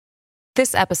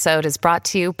This episode is brought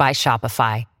to you by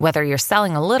Shopify. Whether you're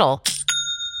selling a little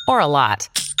or a lot,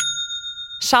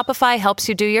 Shopify helps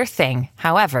you do your thing,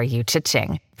 however you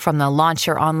cha-ching. From the launch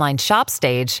your online shop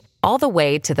stage, all the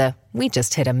way to the we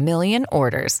just hit 1 million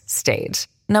orders stage.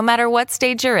 No matter what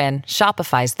stage you're in,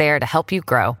 Shopify's there to help you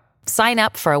grow. Sign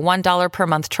up for a $1 per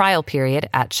month trial period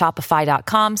at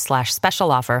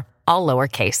shopify.com/special offer, all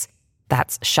lowercase.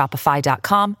 That's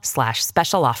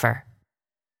shopify.com/special offer.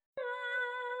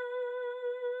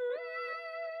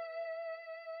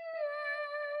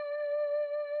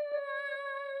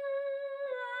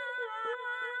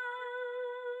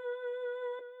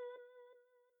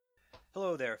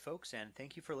 Hello there, folks, and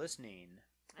thank you for listening.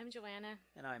 I'm Joanna.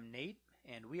 And I'm Nate,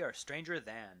 and we are Stranger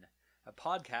Than, a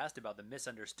podcast about the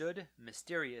misunderstood,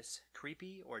 mysterious,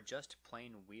 creepy, or just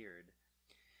plain weird.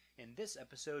 In this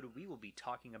episode, we will be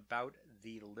talking about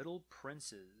the Little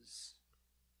Princes.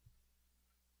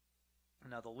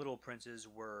 Now, the Little Princes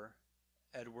were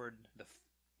Edward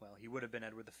he would have been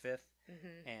Edward V,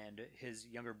 and his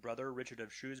younger brother, Richard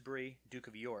of Shrewsbury, Duke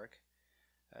of York.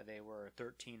 They were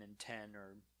 13 and 10,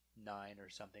 or 9 or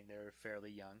something. They were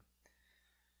fairly young.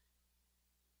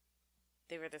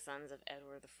 They were the sons of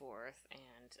Edward IV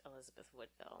and Elizabeth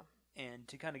Woodville. And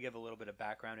to kind of give a little bit of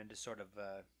background into sort of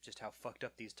just how fucked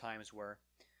up these times were,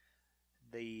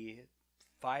 the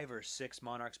 5 or 6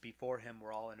 monarchs before him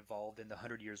were all involved in the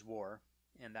 100 Years' War,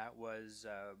 and that was,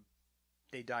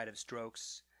 they died of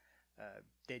strokes,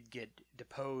 they'd get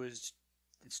deposed,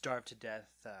 starved to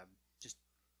death, just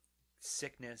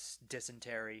sickness,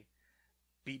 dysentery,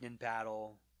 beaten in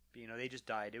battle. They just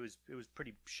died. It was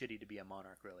pretty shitty to be a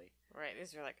monarch, really. Right.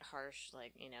 These were harsh,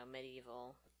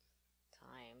 medieval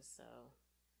times. So.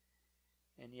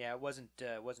 And yeah, it wasn't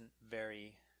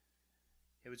very.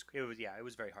 It was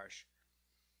very harsh.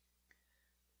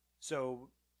 So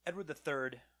Edward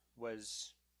III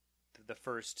was the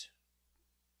first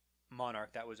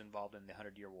monarch that was involved in the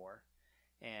 100-Year War,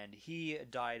 and he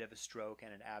died of a stroke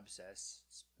and an abscess.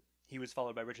 He was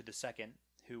followed by Richard II,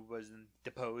 who was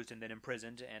deposed and then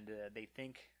imprisoned, and they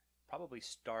think probably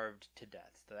starved to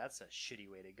death. So that's a shitty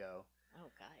way to go.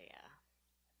 Oh, God, yeah.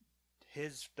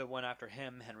 The one after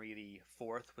him, Henry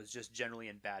IV, was just generally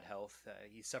in bad health.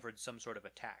 He suffered some sort of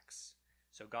attacks.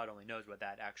 So God only knows what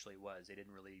that actually was. They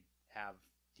didn't really have,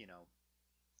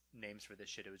 names for this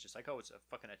shit. It was just like, oh, it's a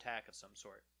fucking attack of some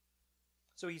sort.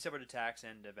 So he suffered attacks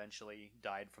and eventually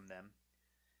died from them.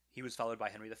 He was followed by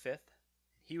Henry V.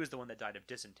 He was the one that died of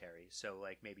dysentery, so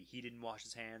maybe he didn't wash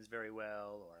his hands very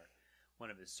well, or one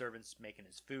of his servants making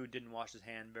his food didn't wash his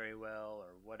hand very well,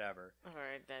 or whatever.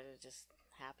 Or that it just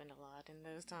happened a lot in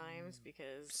those times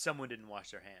because... someone didn't wash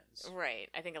their hands.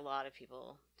 Right. I think a lot of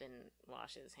people didn't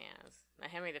wash his hands. Now,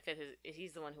 Henry V,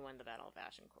 he's the one who won the Battle of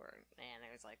Agincourt, and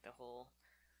there was the whole...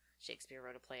 Shakespeare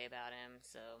wrote a play about him,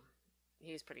 so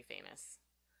he was pretty famous.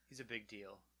 He's a big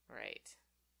deal. Right.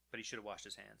 But he should have washed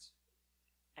his hands.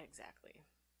 Exactly.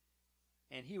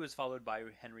 And he was followed by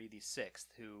Henry VI,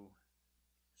 who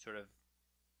sort of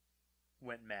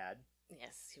went mad.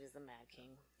 Yes, he was the Mad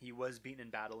King. He was beaten in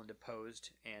battle and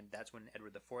deposed, and that's when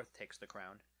Edward IV takes the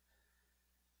crown.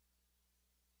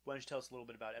 Why don't you tell us a little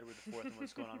bit about Edward IV and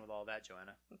what's going on with all that,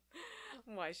 Joanna?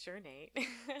 Why, sure, Nate.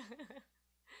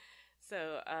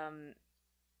 So,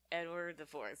 Edward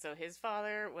IV. So his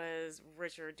father was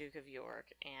Richard, Duke of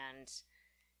York, and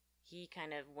he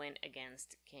kind of went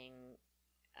against King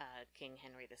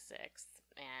Henry VI,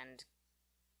 and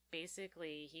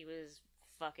basically he was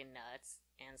fucking nuts,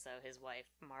 and so his wife,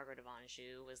 Margaret of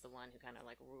Anjou, was the one who kind of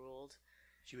ruled.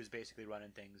 She was basically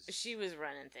running things. She was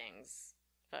running things.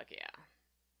 Fuck yeah.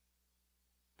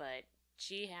 But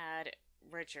she had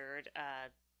Richard,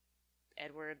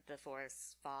 Edward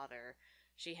IV's father,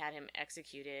 she had him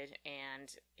executed,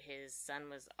 and his son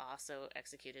was also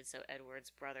executed, so Edward's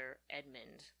brother,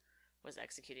 Edmund, was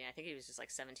executed. I think he was just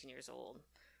 17 years old,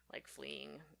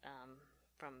 fleeing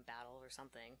from battle or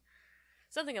something.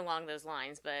 Something along those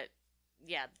lines, but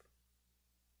yeah,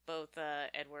 both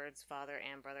Edward's father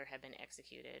and brother had been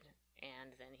executed,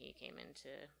 and then he came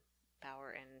into power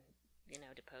and,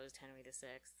 deposed Henry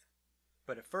VI.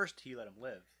 But at first, he let him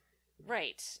live.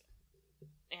 Right.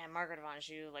 And Margaret of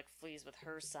Anjou, flees with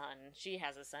her son. She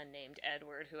has a son named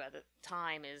Edward, who at the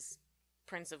time is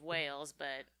Prince of Wales,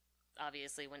 but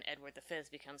obviously when Edward V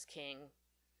becomes king...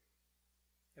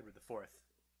 Edward IV.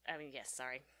 I mean, yes,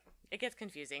 sorry. It gets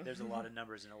confusing. There's a lot of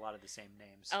numbers and a lot of the same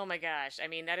names. Oh my gosh. I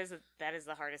mean, that is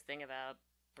the hardest thing about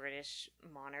British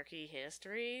monarchy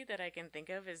history that I can think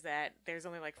of, is that there's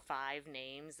only 5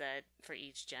 names that for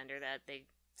each gender that they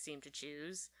seem to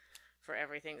choose for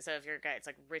everything. So if you're a guy, it's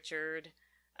Richard,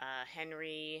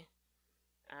 Henry,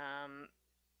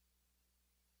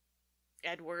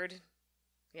 Edward.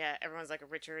 Yeah, everyone's like a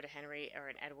Richard, a Henry, or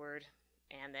an Edward.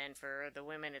 And then for the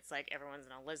women, it's like everyone's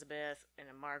an Elizabeth and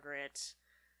a Margaret,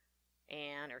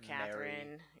 Anne or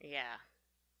Catherine. Mary. Yeah.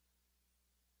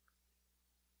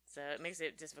 So it makes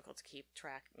it difficult to keep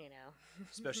track,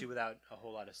 Especially without a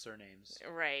whole lot of surnames.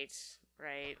 Right,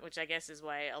 right. Which I guess is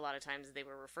why a lot of times they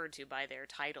were referred to by their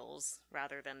titles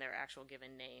rather than their actual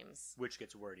given names. Which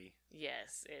gets wordy.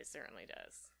 Yes, it certainly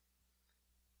does.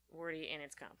 Wordy and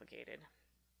it's complicated.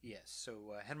 Yes,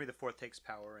 so Henry IV takes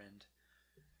power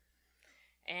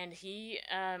and he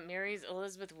marries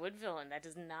Elizabeth Woodville, and that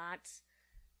does not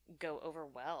go over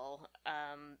well.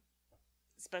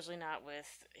 Especially not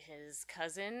with his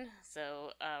cousin.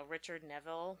 So Richard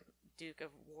Neville, Duke of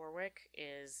Warwick,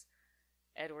 is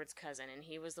Edward's cousin, and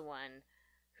he was the one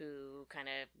who kind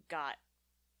of got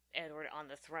Edward on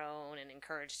the throne and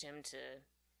encouraged him to,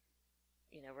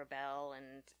 rebel.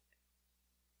 And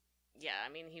yeah,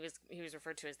 I mean, he was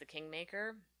referred to as the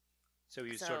Kingmaker. So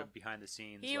he was sort of behind the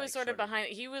scenes. He was sort of behind.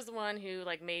 He was the one who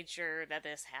made sure that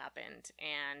this happened,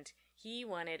 and he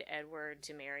wanted Edward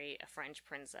to marry a French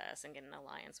princess and get an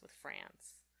alliance with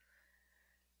France.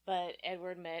 But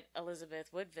Edward met Elizabeth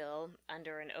Woodville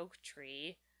under an oak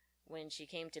tree when she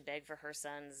came to beg for her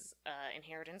son's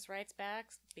inheritance rights back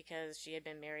because she had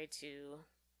been married to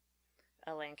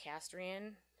a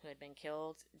Lancastrian who had been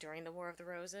killed during the War of the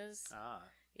Roses. Ah.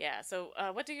 Yeah, so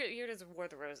what year does War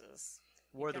of the Roses?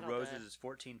 War of the Roses is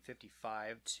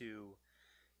 1455 to,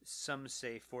 some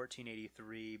say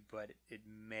 1483, but it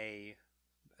may,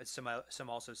 some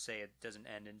also say it doesn't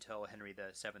end until Henry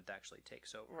VII actually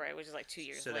takes over. Right, which is 2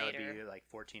 years so later. So that would be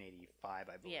 1485,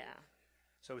 I believe. Yeah.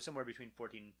 So somewhere between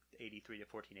 1483 to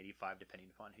 1485, depending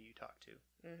upon who you talk to.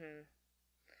 Mm-hmm.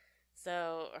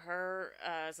 So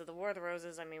so the War of the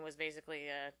Roses, was basically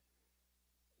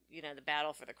the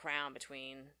battle for the crown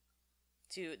between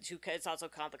two. It's also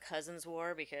called the Cousins'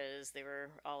 War because they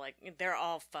were all they're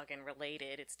all fucking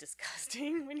related. It's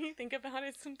disgusting when you think about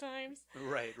it sometimes.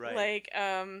 Right.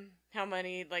 How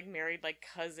many married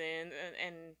cousins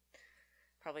and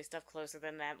probably stuff closer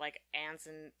than that, aunts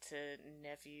and to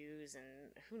nephews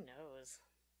and who knows.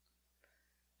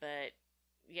 But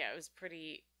yeah, it was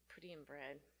pretty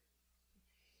inbred.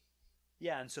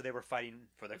 Yeah, and so they were fighting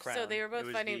for the crown. So they were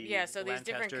both fighting. So these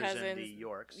different cousins. And the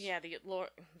Yorks. Yeah,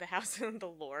 the house of the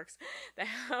Lorks, the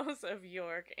House of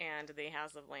York, and the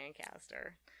House of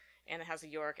Lancaster. And the House of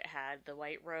York had the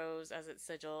white rose as its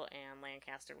sigil, and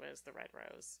Lancaster was the red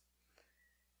rose.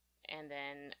 And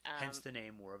then hence the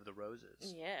name War of the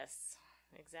Roses. Yes,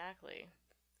 exactly.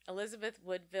 Elizabeth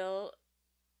Woodville.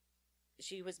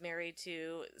 She was married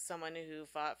to someone who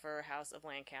fought for House of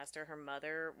Lancaster. Her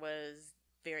mother was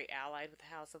very allied with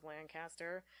the House of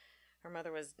Lancaster. Her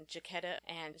mother was Jacquetta,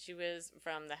 and she was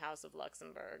from the House of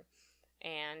Luxembourg.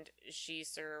 And she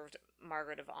served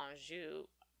Margaret of Anjou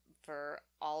for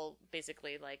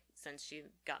basically, since she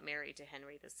got married to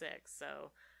Henry VI.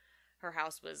 So her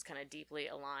house was kind of deeply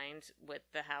aligned with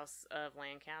the House of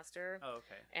Lancaster. Oh,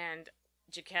 okay. And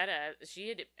Jacquetta, she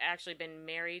had actually been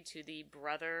married to the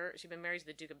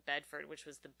Duke of Bedford, which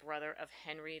was the brother of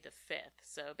Henry V.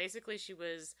 So basically she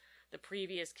was the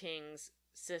previous king's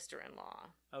sister-in-law.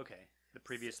 Okay, the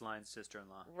previous line's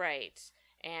sister-in-law. Right,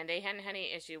 and they hadn't had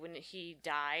any issue. When he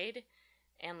died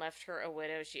and left her a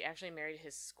widow, she actually married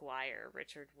his squire,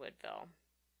 Richard Woodville.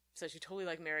 So she totally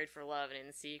married for love and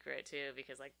in secret too,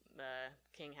 because the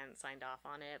king hadn't signed off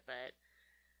on it, but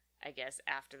I guess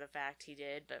after the fact he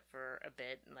did, but for a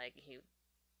bit,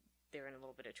 they were in a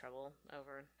little bit of trouble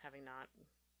over having not.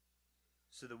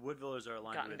 So the Woodvilles are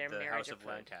aligned with the House of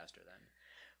Lancaster then?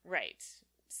 Right.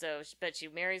 So, but she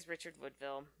marries Richard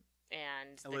Woodville,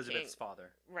 and Elizabeth's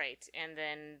father. Right, and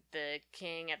then the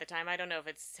king at the time, I don't know if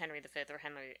it's Henry V or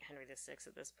Henry VI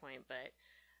at this point, but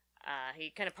he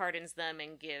kind of pardons them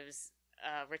and gives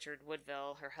Richard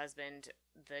Woodville, her husband,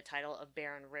 the title of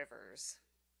Baron Rivers.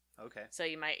 Okay. So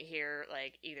you might hear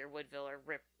either Woodville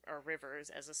or Rivers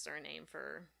as a surname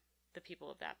for the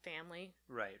people of that family.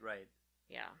 Right.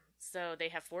 Yeah. So they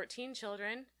have 14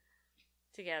 children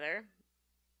together,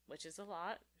 which is a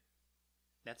lot.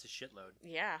 That's a shitload.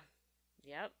 Yeah.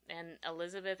 Yep. And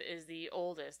Elizabeth is the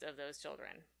oldest of those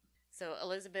children. So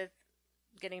Elizabeth,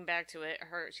 getting back to it,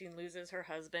 she loses her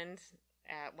husband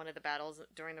at one of the battles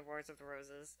during the Wars of the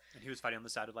Roses. And he was fighting on the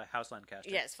side of House Lancaster.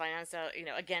 Yes, fighting on the side,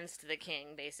 against the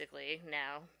king, basically,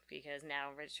 now, because now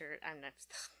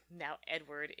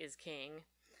Edward is king.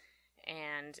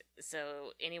 And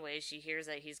so, anyway, she hears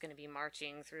that he's going to be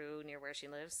marching through near where she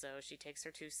lives, so she takes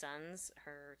her two sons.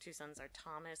 Her two sons are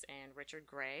Thomas and Richard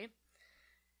Grey.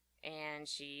 And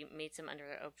she meets him under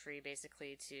the oak tree,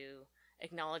 basically, to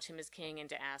acknowledge him as king and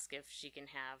to ask if she can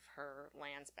have her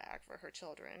lands back for her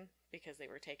children, because they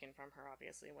were taken from her,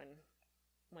 obviously,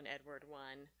 when Edward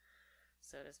won,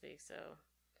 so to speak. So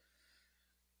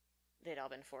they'd all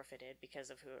been forfeited because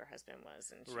of who her husband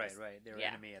was. And right. They were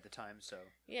enemy at the time, so.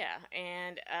 Yeah,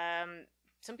 and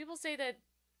some people say that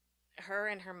her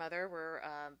and her mother were,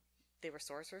 they were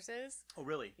sorceresses. Oh,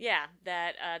 really? Yeah,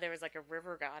 that there was like a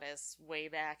river goddess way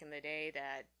back in the day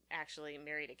that actually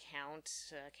married a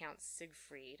count, Count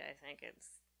Siegfried, I think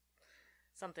it's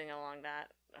something along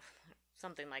that,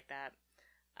 something like that.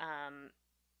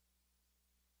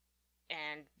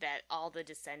 And that all the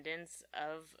descendants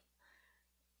of,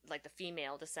 like the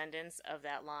female descendants of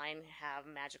that line have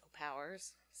magical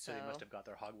powers. So they must have got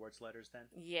their Hogwarts letters then?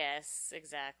 Yes,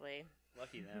 exactly.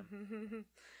 Lucky them.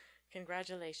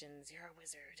 Congratulations, you're a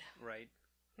wizard. Right.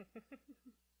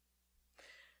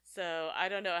 So I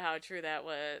don't know how true that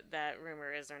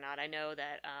rumor is or not. I know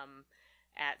that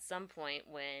at some point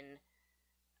when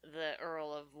the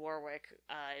Earl of Warwick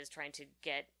is trying to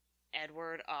get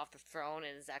Edward off the throne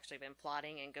and has actually been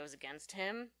plotting and goes against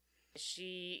him,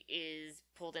 she is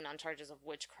pulled in on charges of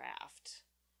witchcraft.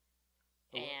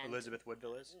 And Elizabeth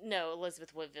Woodville is? No,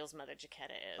 Elizabeth Woodville's mother,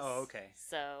 Jacquetta, is. Oh, okay.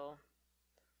 So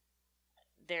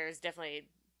there's definitely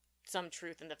some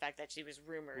truth in the fact that she was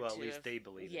rumored to. Well, at least they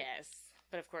believe it. Yes.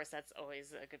 But of course, that's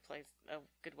always a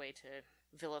good way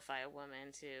to vilify a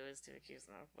woman, too, is to accuse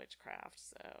them of witchcraft.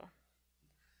 So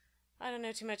I don't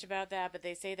know too much about that, but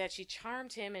they say that she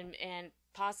charmed him, and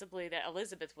possibly that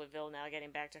Elizabeth Woodville, now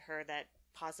getting back to her, that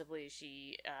possibly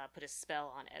she put a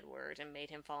spell on Edward and made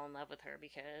him fall in love with her,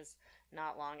 because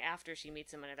not long after she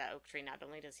meets him under that oak tree, not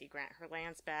only does he grant her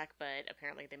lands back, but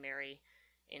apparently they marry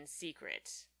in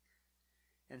secret.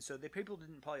 And so the people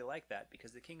didn't probably like that,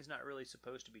 because the king's not really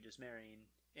supposed to be just marrying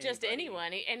anybody. Just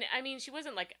anyone. And I mean, she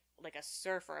wasn't like a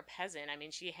serf or a peasant. I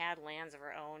mean, she had lands of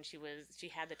her own. She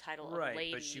had the title of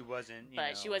lady. But she wasn't.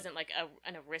 She wasn't like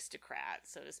an aristocrat,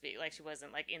 so to speak. Like, she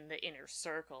wasn't like in the inner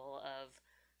circle of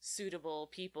suitable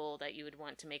people that you would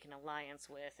want to make an alliance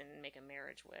with and make a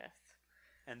marriage with.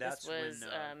 And that's this was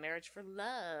marriage for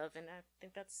love, and I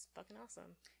think that's fucking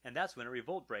awesome. And that's when a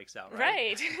revolt breaks out,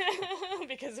 right? Right.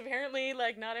 Because apparently,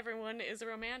 like, not everyone is a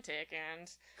romantic and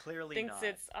clearly thinks not.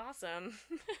 it's awesome.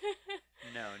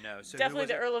 No. So definitely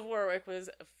the Earl of Warwick was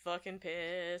fucking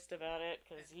pissed about it,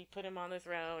 because he put him on the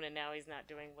throne, and now he's not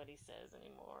doing what he says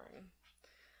anymore. And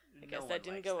I guess that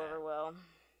didn't go over well.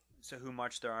 So who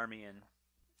marched their army in?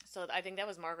 So I think that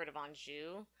was Margaret of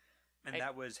Anjou. And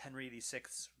that was Henry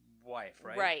VI's wife,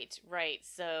 right? Right.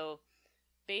 So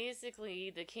basically,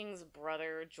 the king's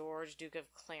brother, George, Duke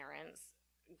of Clarence,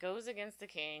 goes against the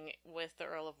king with the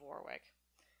Earl of Warwick,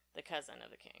 the cousin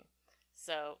of the king.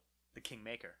 So the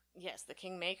kingmaker. Yes, the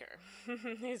kingmaker.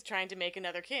 He's trying to make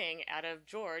another king out of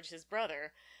George, his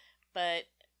brother. But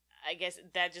I guess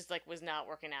that just like was not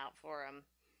working out for him.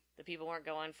 The people weren't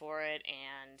going for it,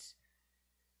 and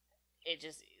it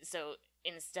just so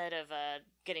instead of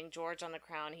getting George on the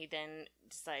crown, he then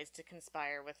decides to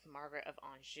conspire with Margaret of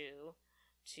Anjou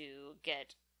to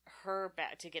get her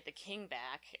back, to get the king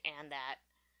back, and that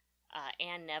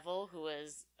Anne Neville, who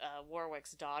was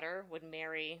Warwick's daughter, would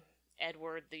marry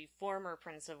Edward, the former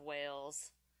Prince of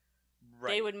Wales.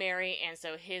 Right. They would marry, and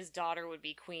so his daughter would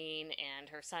be queen, and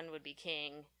her son would be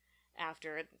king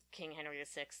after King Henry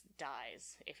VI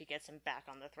dies, if he gets him back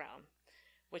on the throne.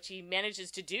 Which he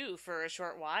manages to do for a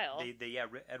short while.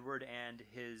 Edward and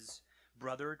his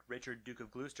brother, Richard, Duke of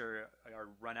Gloucester, are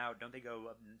run out. Don't they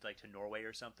go like to Norway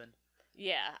or something?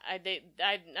 Yeah,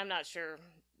 I'm not sure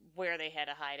where they had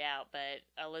to hide out,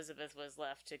 but Elizabeth was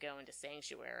left to go into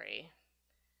sanctuary.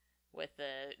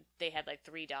 They had like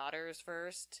 3 daughters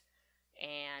first,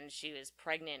 and she was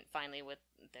pregnant finally with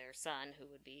their son, who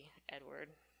would be Edward,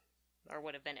 or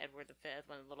would have been Edward V,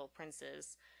 one of the little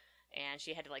princes. And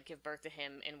she had to like give birth to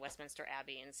him in Westminster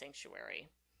Abbey in sanctuary,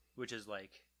 which is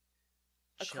like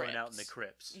chilling out in the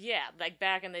crypts. Yeah, like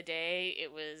back in the day,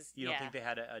 it was. You don't think they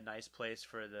had a nice place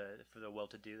for the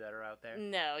well-to-do that are out there?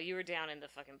 No, you were down in the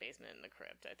fucking basement in the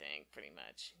crypt. I think pretty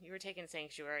much you were taking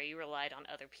sanctuary. You relied on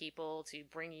other people to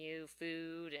bring you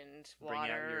food and water,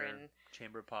 bring out your and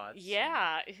chamber pots.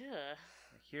 Yeah.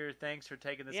 Here, thanks for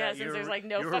taking this out. Yeah, since there's like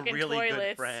no you're fucking a really toilets.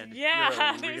 Good friend.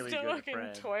 Yeah, really there's no fucking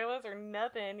toilets or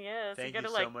nothing. Yes, Thank you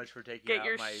gotta so much for taking get out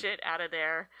your my shit out of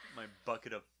there. My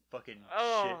bucket of fucking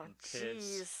shit and piss.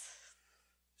 Jeez.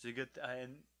 It's a good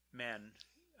and man,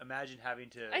 imagine having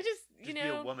to be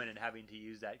a woman and having to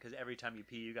use that, because every time you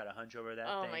pee, you got to hunch over that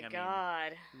thing. Oh my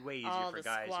god. Way easier all for the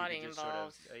guys. squatting you could just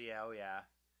involved. Sort of, yeah.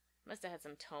 Must have had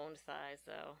some toned thighs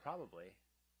though. Probably.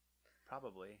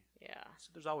 Probably. Yeah. So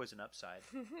there's always an upside.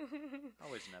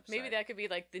 Always an upside. Maybe that could be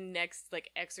like the next like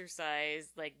exercise,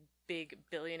 like big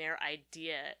billionaire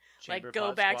idea. Chamber like go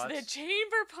pot back squats? to the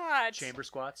chamber pot. Chamber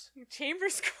squats. Chamber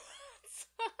squats.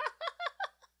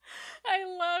 I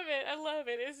love it. I love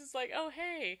it. It's just like, oh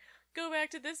hey, go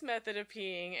back to this method of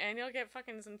peeing, and you'll get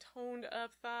fucking some toned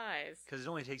up thighs. Because it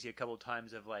only takes you a couple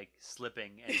times of like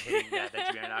slipping and hitting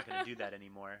that you're not going to do that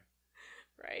anymore.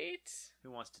 Right.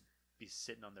 Who wants to be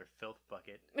sitting on their filth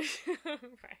bucket?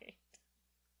 Right.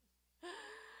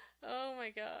 Oh my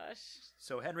gosh.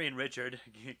 So Henry and Richard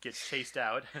get chased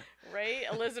out. Right?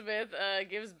 Elizabeth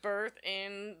gives birth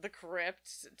in the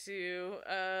crypt to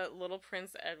little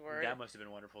Prince Edward. That must have been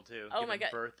wonderful too. Oh my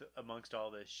God. Birth amongst all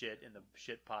the shit in the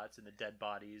shit pots and the dead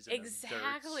bodies. And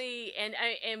exactly.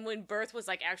 And when birth was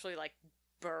like actually like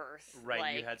birth. Right.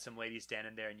 Like, you had some lady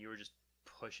standing there and you were just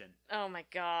pushing. oh my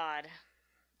God.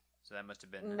 So that must have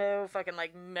been No fucking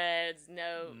like meds.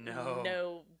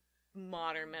 No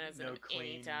modern medicine no of clean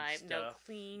any type. stuff. No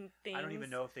clean things. I don't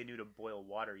even know if they knew to boil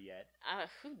water yet.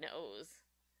 Who knows?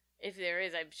 If there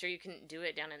is, I'm sure you couldn't do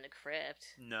it down in the crypt.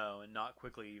 No, and not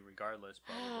quickly regardless,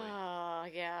 probably. Oh,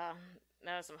 yeah.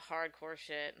 That was some hardcore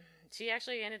shit. She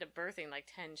actually ended up birthing like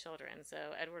 10 children, so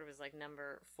Edward was like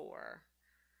number 4.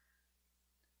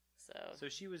 So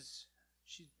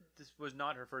this was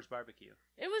not her first barbecue.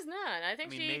 it was not. I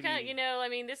think she maybe... kind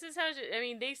of, this is how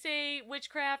they say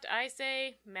witchcraft, I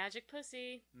say magic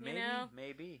pussy,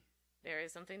 Maybe. There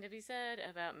is something to be said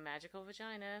about magical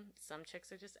vagina. Some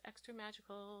chicks are just extra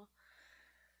magical.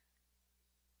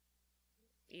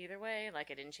 Either way,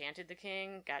 like it enchanted the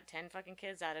king, got 10 fucking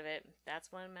kids out of it.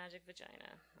 That's one magic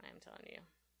vagina, I am telling you.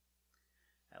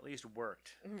 At least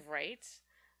worked. Right?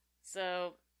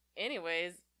 So,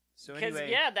 anyways, So because,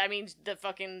 anyway,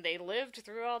 they lived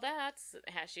through all that.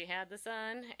 She had the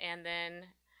son, and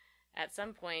then at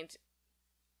some point,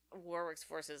 Warwick's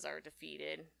forces are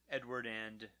defeated. Edward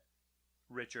and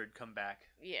Richard come back,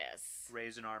 Yes.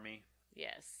 raise an army,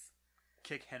 Yes.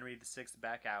 kick Henry VI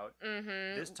back out.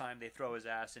 Mm-hmm. This time they throw his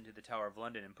ass into the Tower of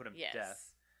London and put him Yes. to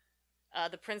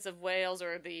death. The Prince of Wales,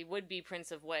 or the would-be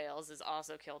Prince of Wales, is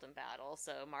also killed in battle.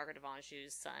 So Margaret of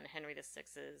Anjou's son, Henry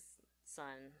VI's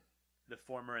son. The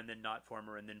former and then not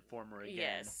former and then former again.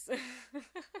 Yes.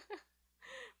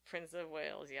 Prince of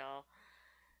Wales, y'all.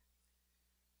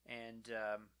 And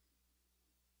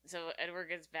So Edward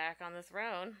gets back on the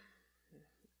throne.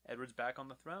 Edward's back on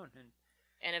the throne.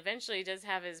 And eventually does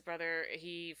have his brother,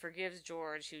 he forgives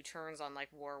George, who turns on, like,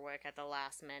 Warwick at the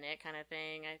last minute kind of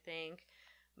thing, I think.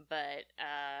 But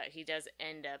he does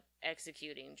end up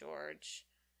executing George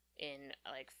in,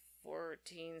 like,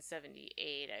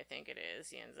 1478, I think it is.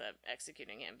 He ends up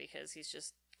executing him because he's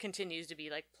just continues to be,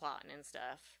 like, plotting and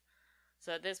stuff.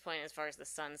 So at this point, as far as the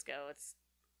sons go, it's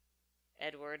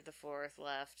Edward IV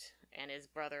left and his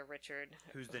brother Richard.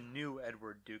 Who's the new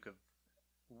Edward, Duke of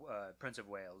Prince of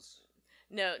Wales.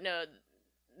 No,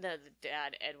 the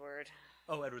dad, Edward.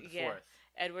 Oh, Edward IV. Yeah.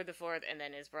 Edward IV, and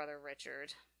then his brother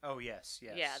Richard. Oh, yes.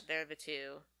 Yeah, they're the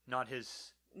two. Not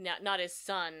his... Not his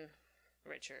son,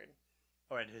 Richard.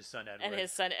 Or and his son, Edward. And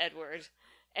his son, Edward.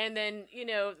 And then,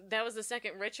 that was the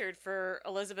second Richard for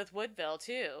Elizabeth Woodville,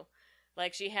 too.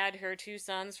 Like, she had her 2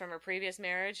 sons from her previous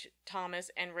marriage,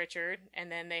 Thomas and Richard, and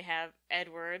then they have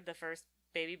Edward, the first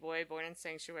baby boy born in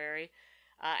Sanctuary.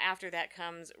 After that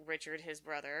comes Richard, his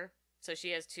brother. So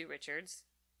she has 2 Richards.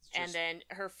 And then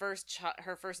her first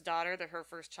daughter, her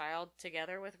first child,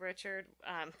 together with Richard,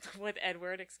 with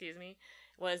Edward,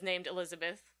 was named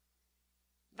Elizabeth.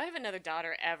 If I have another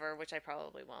daughter ever, which I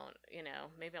probably won't,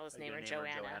 maybe I'll just name her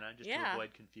Joanna. Just to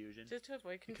avoid confusion. Just to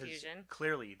avoid confusion. Because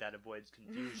clearly that avoids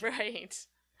confusion. Right.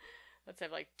 Let's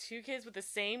have, like, 2 kids with the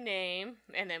same name,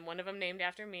 and then one of them named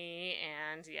after me,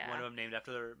 and yeah. One of them named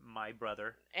after my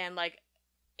brother. And, like,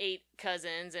 8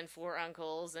 cousins and 4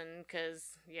 uncles, and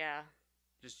because, yeah.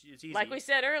 Just it's easy. Like we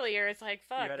said earlier, it's like,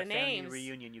 fuck, You're at the a family names.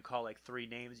 reunion, you call like 3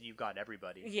 names and you've got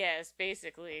everybody. Yes,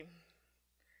 basically.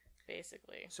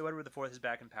 So Edward IV is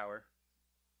back in power.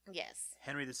 Yes.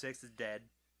 Henry VI is dead.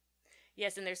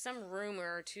 Yes, and there's some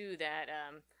rumor, too, that,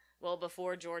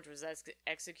 before George was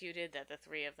executed, that the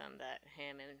 3 of them, that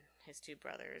him and his 2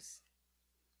 brothers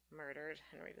murdered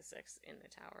Henry VI in the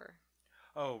tower.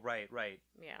 Oh, right.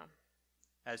 Yeah.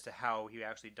 As to how he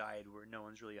actually died, where no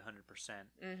one's really 100%.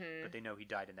 Mm-hmm. But they know he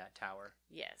died in that tower.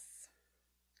 Yes.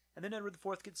 And then Edward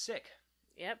IV gets sick.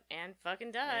 Yep, and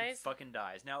fucking dies.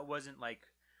 Now, it wasn't like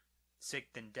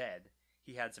sick then dead.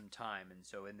 He had some time, and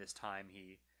so in this time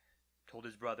he told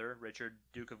his brother, Richard,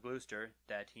 Duke of Gloucester,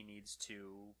 that he needs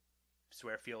to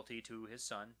swear fealty to his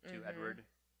son, to Edward,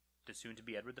 the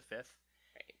soon-to-be Edward V.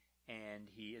 Right. and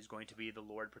he is going to be the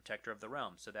Lord Protector of the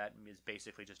realm. So that is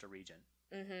basically just a regent.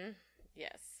 Mm-hmm.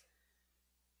 Yes.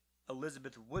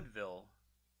 Elizabeth Woodville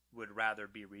would rather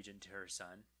be regent to her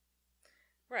son.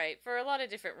 Right, for a lot of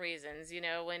different reasons.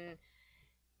 When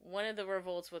one of the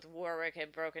revolts with Warwick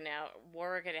had broken out,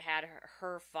 Warwick had had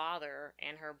her father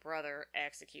and her brother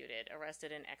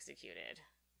arrested and executed.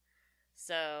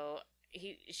 So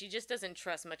she just doesn't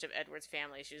trust much of Edward's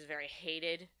family. She was very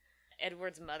hated.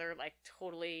 Edward's mother,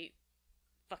 totally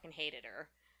fucking hated her.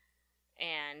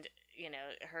 And,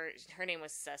 her name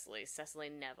was Cecily. Cecily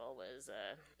Neville was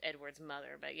Edward's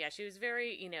mother. But yeah, she was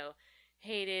very,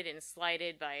 hated and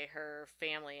slighted by her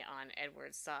family on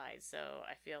Edward's side. So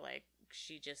I feel like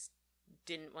she just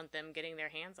didn't want them getting their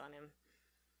hands on him.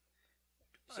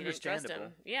 She didn't trust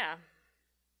him. Yeah.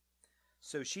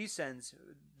 So she sends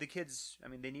the kids. I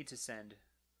mean, they need to send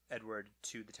Edward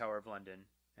to the Tower of London,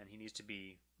 and he needs to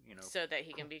be, so that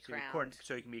he can be crowned.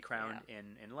 So he can be crowned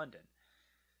in London.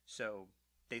 So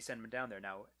they send him down there.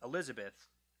 Now Elizabeth,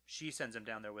 she sends him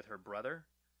down there with her brother.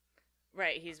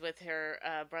 Right, he's with her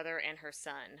brother and her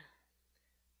son.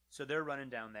 So they're running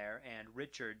down there, and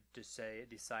Richard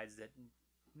decides that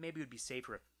maybe it would be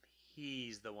safer if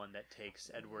he's the one that takes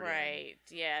Edward. Right,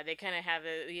 yeah, they kind of have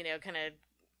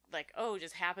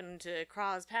just happen to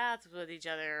cross paths with each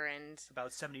other, and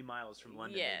about 70 miles from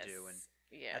London. Yes, they do, and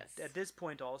yes. At this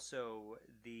point, also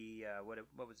the what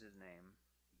was his name?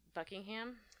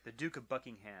 Buckingham. The Duke of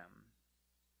Buckingham.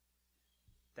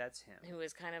 That's him. Who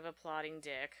is kind of a plotting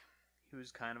dick.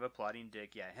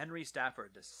 Yeah, Henry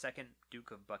Stafford, the second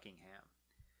Duke of Buckingham.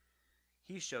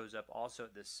 He shows up also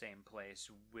at this same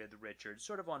place with Richard,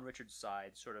 sort of on Richard's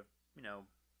side, sort of,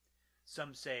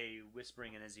 some say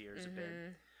whispering in his ears a bit.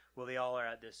 Well, they all are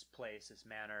at this place, this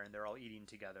manor, and they're all eating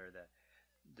together.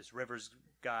 This Rivers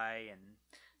guy and...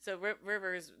 So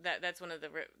Rivers, that's one of the...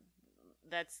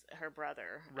 That's her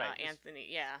brother, right? Anthony.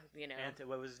 Yeah,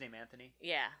 what was his name? Anthony.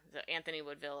 Yeah, so Anthony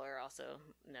Woodville, or also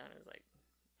known as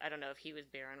I don't know if he was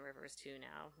Baron Rivers too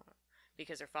now,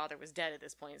 because her father was dead at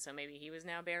this point, so maybe he was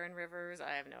now Baron Rivers.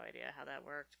 I have no idea how that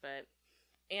worked, but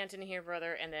Anthony, her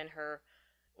brother, and then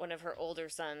one of her older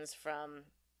sons from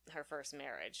her first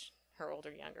marriage, her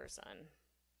younger son.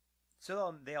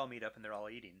 So they all meet up and they're all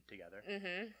eating together.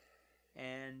 Mm-hmm.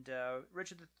 And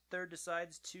Richard III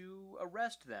decides to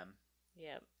arrest them.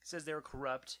 Yep. He says they're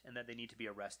corrupt and that they need to be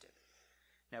arrested.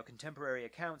 Now, contemporary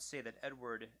accounts say that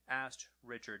Edward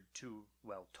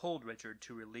told Richard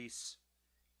to release,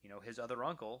 his other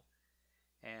uncle,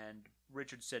 and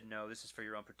Richard said, no, this is for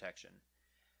your own protection.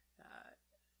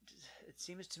 It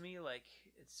seems to me like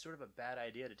it's sort of a bad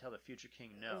idea to tell the future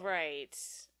king no. Right.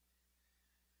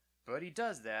 But he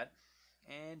does that,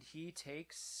 and he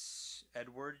takes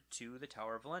Edward to the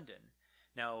Tower of London.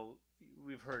 Now,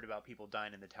 we've heard about people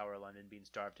dying in the Tower of London, being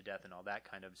starved to death and all that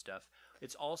kind of stuff.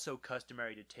 It's also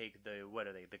customary to take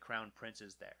the crown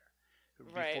princes there.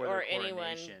 Right, or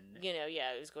anyone, who's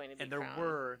going to be crowned.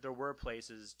 And there were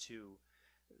places to,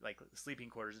 like, sleeping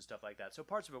quarters and stuff like that. So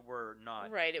parts of it were not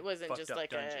right, it wasn't just like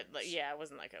dungeons. it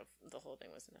wasn't like the whole thing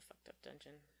wasn't a fucked up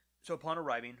dungeon. So upon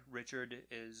arriving, Richard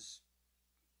is,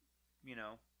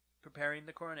 preparing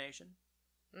the coronation.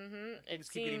 Mm-hmm. Things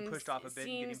keep getting pushed off a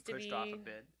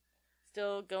bit.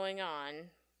 Still going on,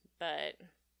 but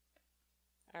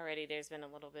already there's been a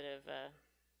little bit of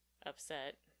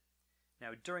upset. Now,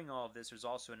 during all of this, there's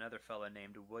also another fella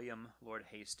named William Lord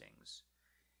Hastings,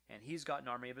 and he's got an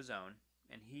army of his own,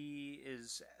 and he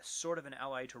is sort of an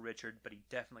ally to Richard, but he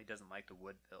definitely doesn't like the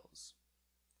Woodvilles.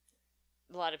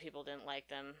 A lot of people didn't like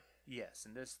them. Yes,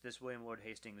 and this William Lord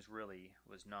Hastings really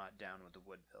was not down with the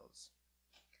Woodvilles.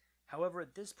 However,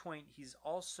 at this point, he's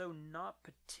also not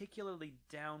particularly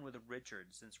down with Richard,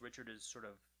 since Richard has sort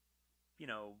of,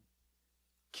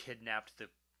 kidnapped the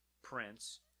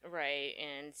prince. Right,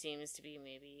 and seems to be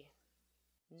maybe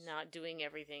not doing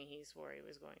everything he swore he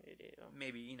was going to do.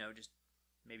 Maybe,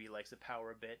 maybe he likes the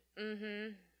power a bit.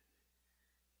 Mm-hmm.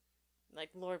 Like,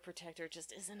 Lord Protector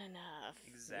just isn't enough.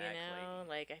 Exactly.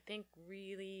 I think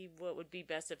really what would be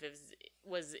best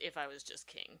was if I was just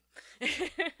king.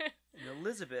 And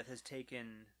Elizabeth has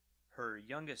taken her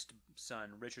youngest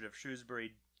son, Richard of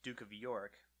Shrewsbury, Duke of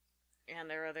York, and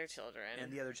their other children, and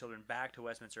the other children back to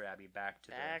Westminster Abbey, back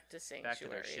to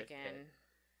Sanctuary again.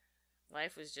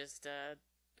 Life was just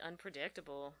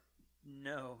unpredictable.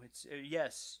 No, it's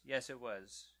yes, it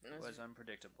was. It was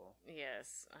unpredictable.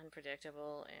 Yes,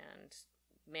 unpredictable, and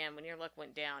man, when your luck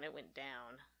went down, it went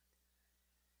down.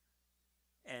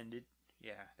 And it.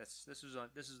 Yeah, this is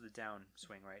the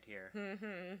downswing right here.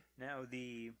 Mm-hmm. Now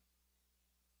the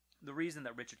reason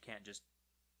that Richard can't just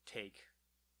take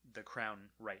the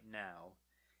crown right now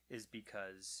is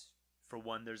because, for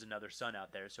one, there's another son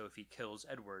out there, so if he kills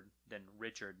Edward, then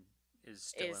Richard is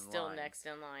still next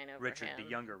in line over Richard, him. the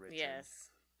younger Richard. Yes,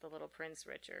 the little Prince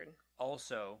Richard.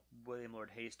 Also, William Lord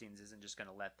Hastings isn't just going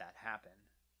to let that happen.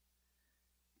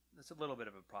 That's a little bit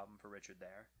of a problem for Richard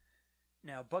there.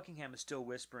 Now, Buckingham is still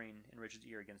whispering in Richard's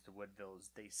ear against the Woodvilles,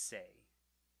 they say.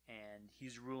 And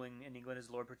he's ruling in England as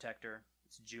Lord Protector.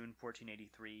 It's June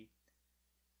 1483.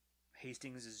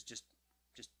 Hastings is just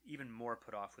even more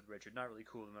put off with Richard, not really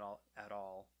cool with him at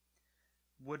all.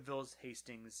 Woodvilles,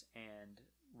 Hastings, and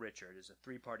Richard is a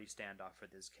three-party standoff for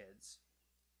these kids.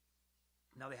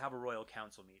 Now they have a royal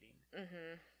council meeting.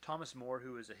 Mm-hmm. Thomas More,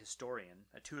 who is a historian,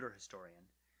 a Tudor historian,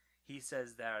 he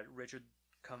says that Richard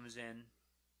comes in,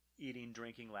 eating,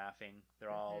 drinking, laughing.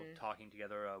 They're all talking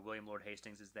together. William Lord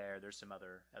Hastings is there. There's some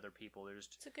other people.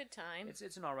 It's a good time.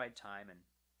 It's an all right time,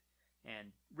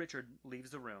 and Richard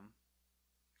leaves the room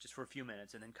just for a few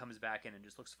minutes, and then comes back in and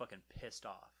just looks fucking pissed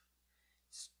off.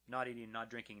 He's not eating,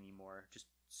 not drinking anymore. Just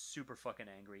super fucking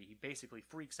angry. He basically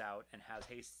freaks out and has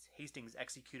Hastings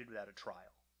executed without a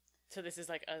trial. So this is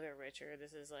like other Richard.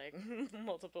 This is like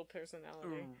multiple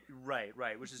personality.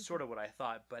 Right, which is sort of what I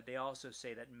thought, but they also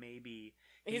say that maybe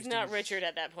he's not Richard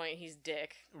at that point, he's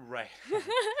Dick. Right.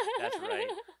 That's right.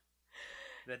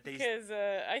 Because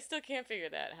I still can't figure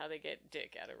that, how they get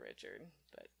Dick out of Richard.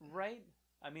 But right?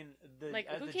 I mean,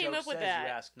 as who the came joke up with says, that?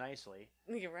 You ask nicely.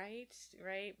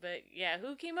 Right. But yeah,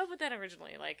 who came up with that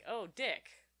originally? Like, oh, Dick.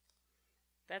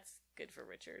 That's good for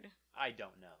Richard. I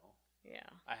don't know. Yeah.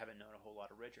 I haven't known a whole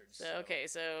lot of Richards.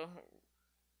 So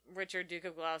Richard, Duke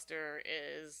of Gloucester,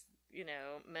 is,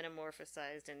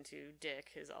 metamorphosized into Dick,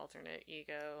 his alternate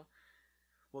ego.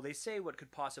 Well, they say what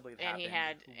could possibly have happened.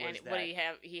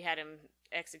 He had him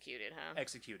executed, huh?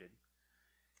 Executed.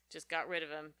 Just got rid of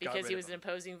him because he was an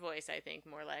opposing voice, I think,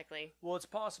 more likely. Well, it's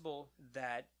possible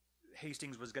that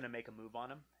Hastings was going to make a move on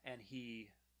him, and he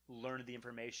learned the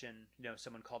information.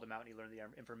 Someone called him out, and he learned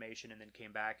the information, and then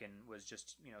came back and was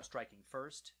just, striking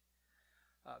first.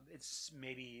 It's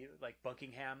maybe like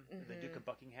Buckingham, the Duke of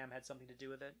Buckingham had something to do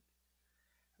with it.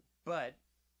 But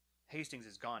Hastings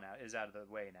is out of the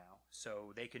way now,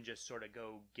 so they can just sort of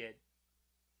go get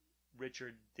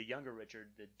Richard, the younger Richard,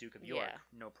 the Duke of York,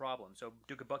 no problem. So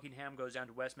Duke of Buckingham goes down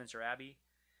to Westminster Abbey,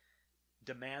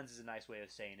 demands is a nice way of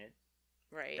saying it.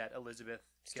 Right. That Elizabeth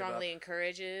strongly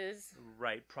encourages.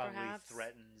 Right, probably perhaps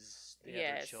threatens the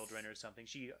other children or something.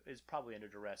 She is probably under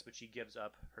duress, but she gives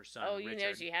up her son,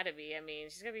 Richard. She had to be. I mean,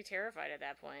 she's going to be terrified at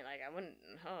that point. Like, I wouldn't...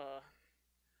 Oh.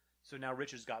 So now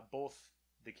Richard's got both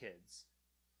the kids.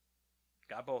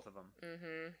 Got both of them.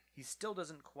 Mm-hmm. He still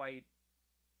doesn't quite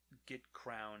get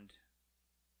crowned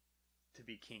to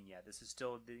be king yet. This is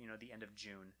still the end of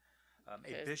June.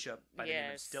 A bishop by the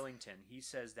name of Stillington, he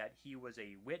says that he was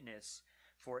a witness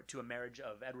to a marriage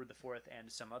of Edward IV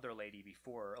and some other lady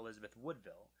before Elizabeth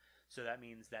Woodville. So that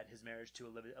means that his marriage to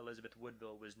Elizabeth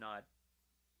Woodville was not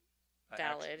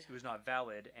valid. It was not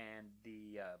valid, and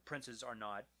the princes are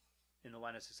not in the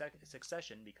line of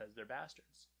succession because they're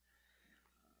bastards.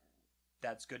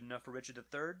 That's good enough for Richard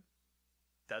III.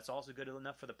 That's also good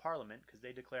enough for the Parliament because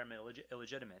they declare him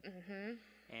illegitimate. Mm-hmm.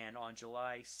 And on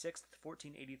July 6th,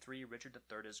 1483, Richard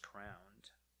III is crowned.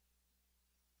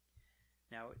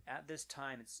 Now, at this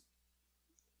time, it's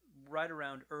right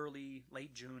around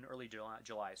late June, early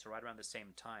July, so right around the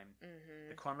same time. Mm-hmm.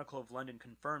 The Chronicle of London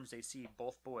confirms they see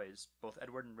both boys, both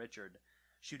Edward and Richard,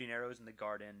 shooting arrows in the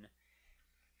garden,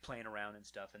 playing around and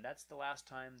stuff, and that's the last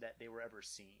time that they were ever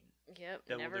seen. Yep.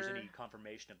 There's any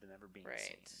confirmation of them ever being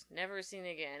seen. Never seen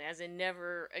again. As in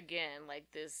never again. Like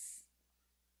this.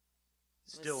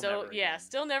 Still never again. Yeah,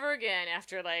 still never again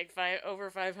after like over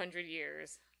 500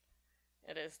 years.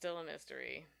 It is still a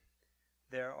mystery.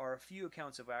 There are a few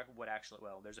accounts of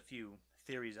there's a few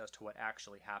theories as to what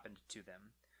actually happened to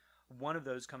them. One of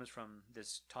those comes from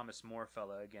this Thomas More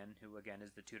fella again, who again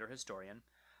is the Tudor historian.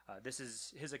 This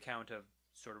is his account of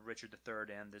sort of Richard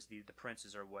III, and the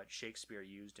princes are what Shakespeare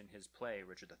used in his play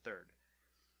Richard III.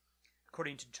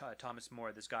 According to Thomas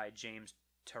More, this guy James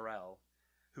Tyrrell,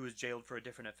 who was jailed for a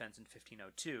different offense in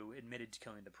 1502, admitted to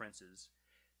killing the princes.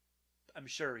 I'm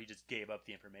sure he just gave up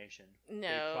the information. No.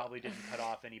 They probably didn't cut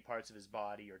off any parts of his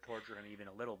body or torture him even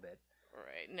a little bit.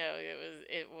 Right. No,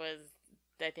 it was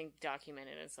I think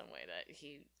documented in some way that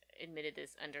he admitted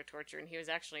this under torture, and he was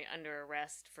actually under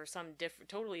arrest for some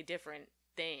totally different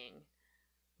thing.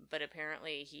 But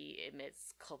apparently he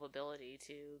admits culpability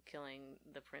to killing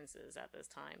the princes at this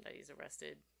time that he's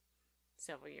arrested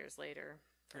several years later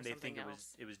for and they something think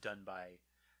else. it was done by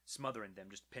smothering them,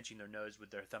 just pinching their nose with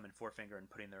their thumb and forefinger and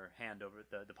putting their hand over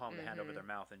the palm of the hand over their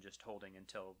mouth and just holding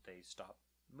until they stop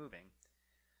moving.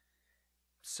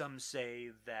 some say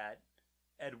that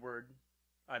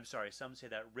some say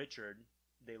that Richard,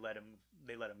 they let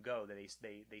him go. That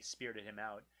they spirited him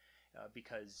out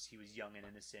because he was young and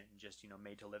innocent and just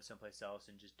made to live someplace else,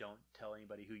 and just don't tell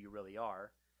anybody who you really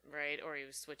are. Right, or he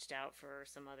was switched out for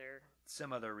some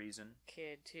other reason.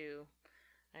 Kid too.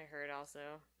 I heard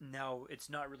also. Now, it's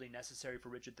not really necessary for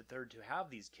Richard III to have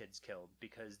these kids killed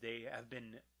because they have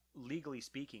been, legally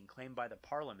speaking, claimed by the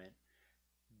Parliament.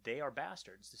 They are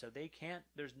bastards, so they can't.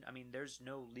 There's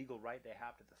no legal right they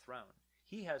have to the throne.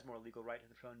 He has more legal right to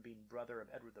the throne being brother of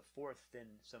Edward IV than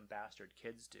some bastard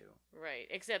kids do. Right,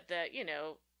 except that,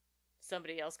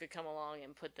 somebody else could come along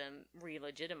and put them,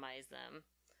 re-legitimize them.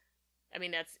 I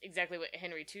mean, that's exactly what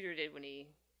Henry Tudor did when he...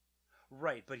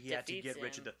 Right, but he had to get him.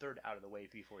 Richard III out of the way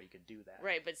before he could do that.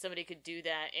 Right, but somebody could do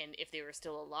that, and if they were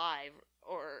still alive,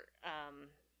 or,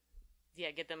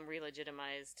 get them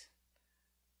re-legitimized.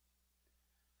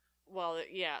 Well,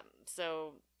 yeah,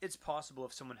 so... It's possible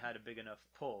if someone had a big enough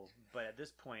pull, but at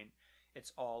this point,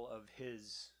 it's all of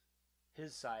his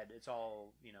side. It's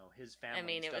all, his family. I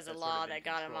mean, it was a law that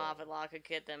got him off. A law could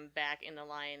get them back in the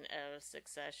line of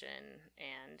succession,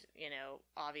 and,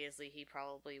 obviously he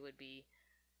probably would be...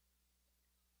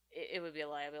 It would be a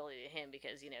liability to him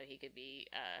because, he could be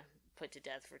put to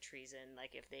death for treason,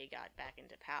 like, if they got back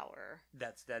into power.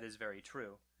 That is very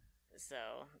true. So,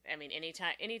 I mean,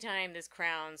 anytime this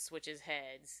crown switches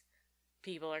heads,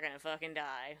 people are gonna fucking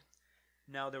die.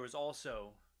 Now, there was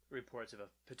also reports of a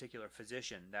particular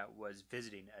physician that was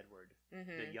visiting Edward,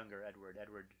 the younger Edward,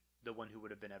 the one who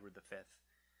would have been Edward V.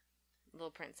 Little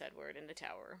Prince Edward in the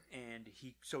tower. And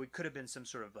so it could have been some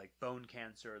sort of, like, bone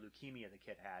cancer or leukemia the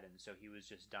kid had, and so he was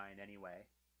just dying anyway.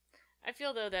 I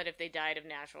feel, though, that if they died of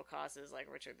natural causes, like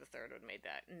Richard III would have made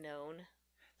that known.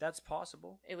 That's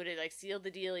possible. It would have, like, sealed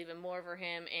the deal even more for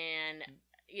him, and,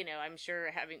 I'm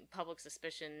sure having public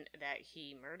suspicion that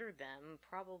he murdered them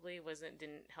probably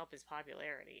didn't help his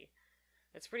popularity.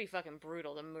 It's pretty fucking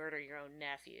brutal to murder your own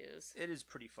nephews. It is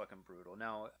pretty fucking brutal.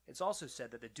 Now, it's also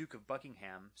said that the Duke of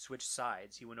Buckingham switched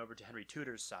sides. He went over to Henry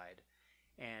Tudor's side,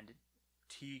 and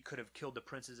he could have killed the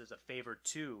princes as a favor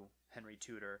to Henry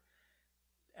Tudor,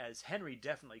 as Henry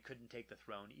definitely couldn't take the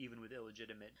throne, even with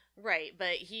illegitimate... Right,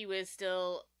 but he was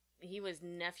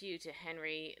nephew to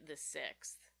Henry VI,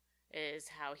 is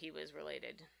how he was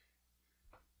related.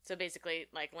 So basically,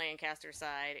 like, Lancaster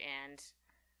side and...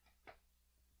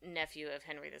 nephew of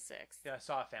Henry VI. Yeah, I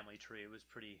saw a family tree. It was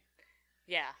pretty...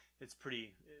 Yeah. It's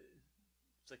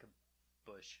like a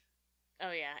bush.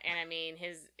 Oh, yeah. And, I mean,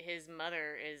 his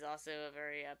mother is also a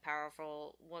very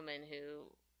powerful woman who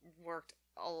worked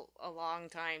a long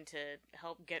time to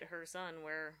help get her son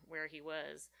where he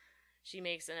was. She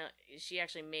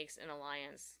actually makes an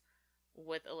alliance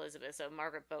with Elizabeth. So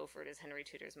Margaret Beaufort is Henry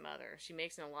Tudor's mother. She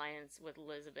makes an alliance with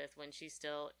Elizabeth when she's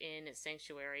still in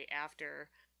sanctuary after...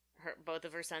 both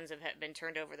of her sons have been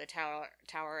turned over the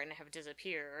tower and have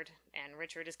disappeared, and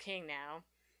Richard is king now,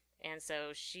 and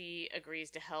so she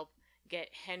agrees to help get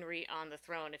Henry on the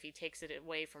throne if he takes it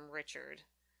away from Richard.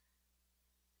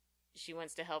 She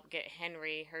wants to help get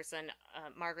Henry, her son,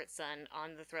 Margaret's son,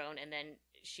 on the throne, and then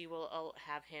she will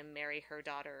have him marry her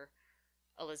daughter,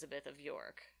 Elizabeth of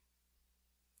York.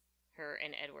 Her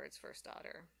and Edward's first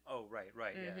daughter. Oh, right,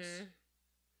 yes.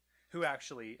 Who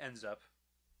actually ends up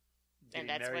getting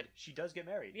married. She does get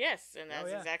married. Yes, and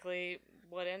that's exactly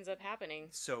what ends up happening.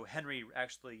 So Henry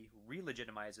actually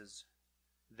re-legitimizes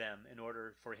them in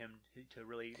order for him to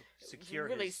really secure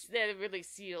really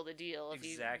seal the deal.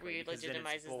 Exactly, if he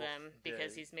re-legitimizes them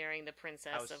because he's marrying the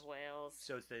Princess of Wales.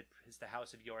 So it's the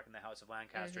House of York and the House of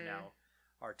Lancaster now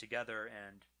are together,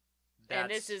 and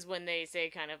this is when they say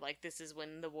kind of like this is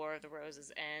when the War of the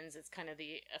Roses ends. It's kind of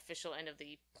the official end of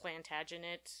the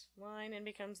Plantagenet line and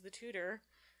becomes the Tudor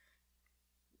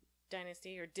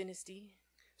dynasty.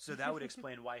 So that would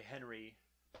explain why Henry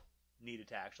needed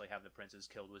to actually have the princes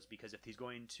killed, was because if he's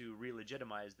going to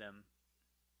re-legitimize them,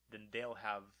 then they'll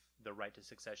have the right to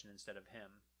succession instead of him.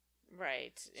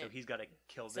 Right. So he's got to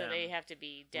kill them. So they have to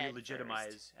be dead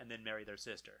re-legitimize first. And then marry their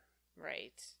sister.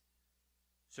 Right.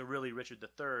 So really, Richard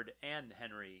III and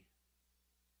Henry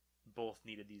both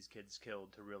needed these kids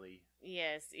killed to really...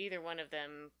 Yes, either one of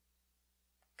them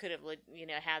could have,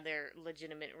 had their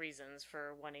legitimate reasons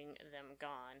for wanting them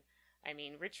gone. I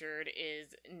mean, Richard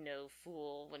is no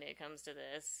fool when it comes to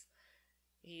this.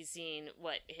 He's seen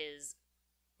what his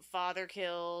father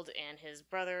killed, and his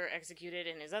brother executed,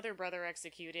 and his other brother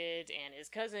executed, and his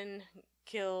cousin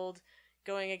killed,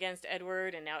 going against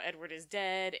Edward, and now Edward is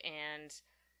dead, and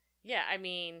yeah, I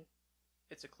mean...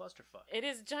 It's a clusterfuck. It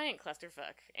is a giant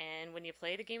clusterfuck, and when you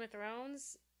play the Game of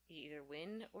Thrones, you either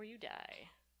win or you die.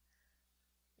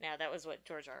 Now, that was what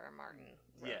George R. R. Martin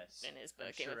wrote Yes, in his I'm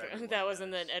book, Game of sure Thrones. everyone That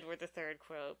wasn't knows. an Edward III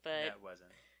quote, but That wasn't.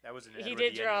 That was an he Edward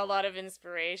did the draw a Editor lot one. of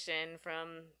inspiration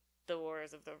from the War of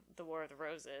the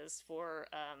Roses for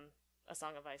A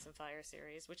Song of Ice and Fire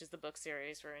series, which is the book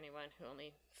series for anyone who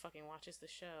only fucking watches the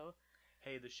show.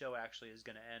 Hey, the show actually is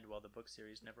going to end while the book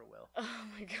series never will. Oh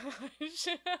my gosh.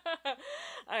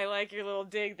 I like your little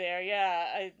dig there.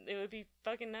 Yeah, it would be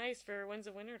fucking nice for Winds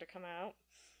of Winter to come out.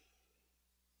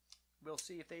 We'll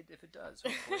see if it does.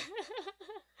 Hopefully.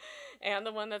 And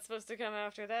the one that's supposed to come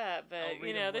after that, I'll but read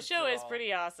you know, them the once show they're is all-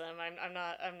 pretty awesome. I'm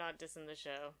not dissing the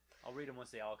show. I'll read them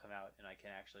once they all come out, and I can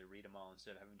actually read them all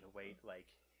instead of having to wait like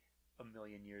a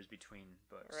million years between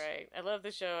books. Right. I love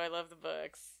the show. I love the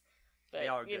books. But They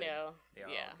are you good. know, They are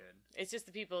yeah. all good. It's just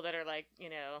the people that are like, you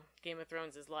know, Game of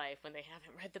Thrones is life when they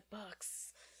haven't read the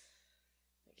books.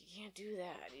 Like, you can't do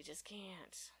that. You just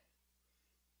can't.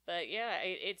 But yeah,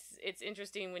 it's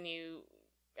interesting when you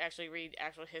actually read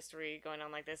actual history going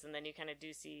on like this, and then you kind of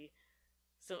do see.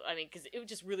 So I mean, because it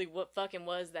just really what fucking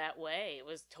was that way. It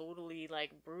was totally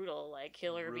like brutal, like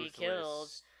kill or be killed.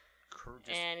 Just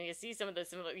And you see some of the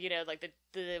similar, you know, like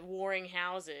the warring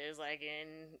houses, like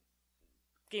in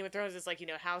Game of Thrones, it's like, you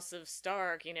know, House of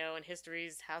Stark, you know, and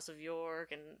history's House of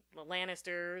York, and the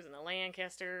Lannisters and the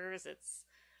Lancasters.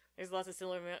 There's lots of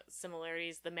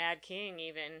similarities. The Mad King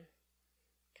even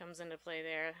comes into play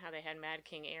there. How they had Mad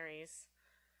King Aerys,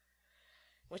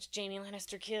 which Jaime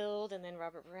Lannister killed, and then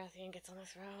Robert Baratheon gets on the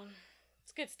throne.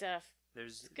 It's good stuff.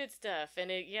 there's It's good stuff,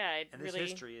 and it and really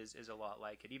this history is a lot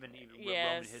like it. Even Roman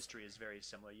Yes. history is very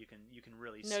similar. You can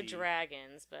really no see.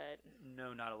 dragons, but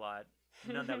No, not a lot.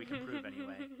 None that we can prove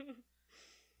anyway.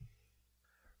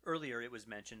 Earlier, it was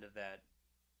mentioned that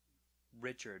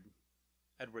Richard,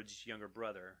 Edward's younger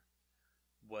brother,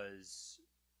 was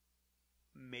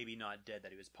maybe not dead,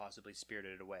 that he was possibly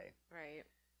spirited away. Right.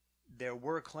 There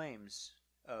were claims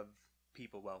of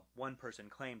people, well, one person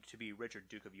claimed to be Richard,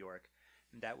 Duke of York.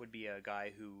 And that would be a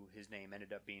guy who his name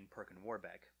ended up being Perkin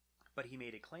Warbeck. But he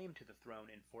made a claim to the throne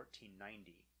in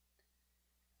 1490.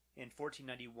 In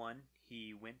 1491,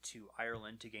 he went to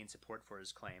Ireland to gain support for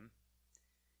his claim.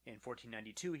 In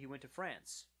 1492, he went to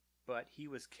France, but he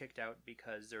was kicked out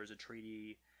because there was a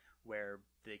treaty where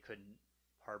they couldn't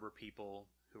harbor people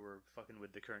who were fucking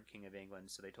with the current King of England,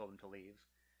 so they told him to leave.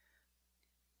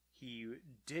 He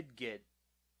did get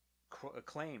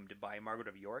acclaimed by Margaret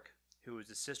of York, who was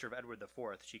the sister of Edward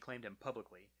IV. She claimed him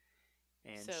publicly.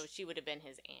 And So she would have been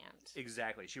his aunt.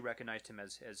 exactly, she recognized him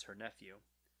as her nephew.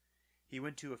 He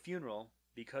went to a funeral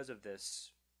because of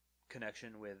this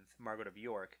connection with Margaret of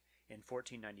York in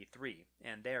 1493,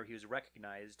 and there he was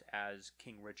recognized as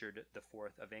King Richard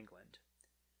IV of England.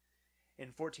 In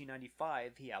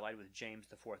 1495, he allied with James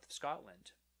IV of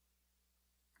Scotland.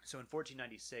 So in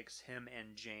 1496, him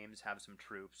and James have some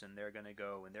troops, and they're going to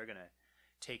go and they're going to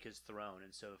take his throne.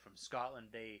 And so from Scotland,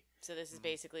 So this is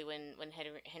basically when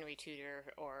Henry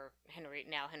Tudor, or Henry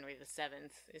VII,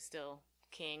 is still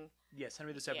king. yes,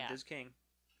 Henry VII Yeah. is king.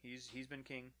 He's been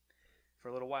king for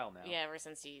a little while now. Yeah, ever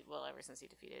since he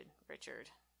defeated Richard.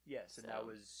 Yes, and So, that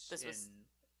was this in, was-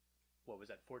 what was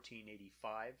that,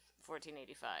 1485?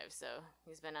 1485. So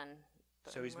he's been on.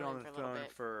 So he's been on the for a little throne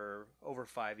bit. for over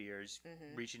 5 years,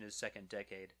 Mhm. reaching his second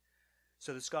decade.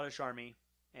 So the Scottish army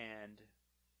and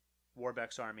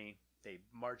Warbeck's army, they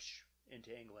march into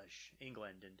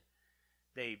England, and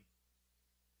they,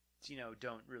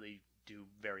 don't really do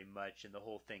very much, and the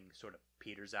whole thing sort of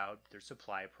peters out. There's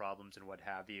supply problems and what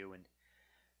have you, and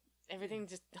Everything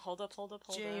just hold up.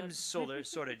 James sort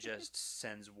of just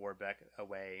sends Warbeck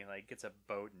away, like gets a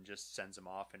boat and just sends him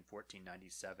off in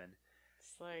 1497.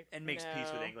 It's like, And makes peace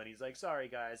with no. England. He's like, sorry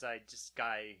guys,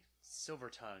 silver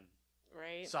tongue,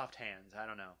 Right. soft hands, I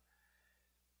don't know.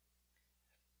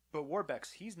 But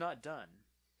Warbeck's, he's not done.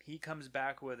 He comes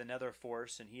back with another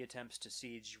force and he attempts to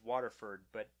siege Waterford,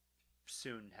 but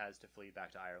soon has to flee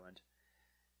back to Ireland.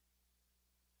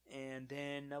 And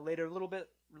then a little bit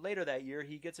later that year,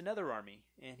 he gets another army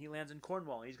and he lands in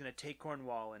Cornwall. He's going to take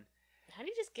Cornwall, and How do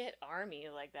you just get army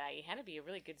like that? You had to be a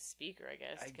really good speaker, I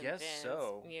guess. I to guess convince.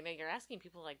 so. You're asking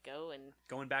people like go and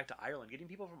going back to Ireland, getting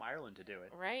people from Ireland to do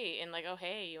it. right, and like, oh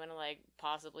hey, you want to like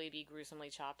possibly be gruesomely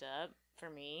chopped up for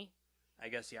me? I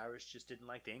guess the Irish just didn't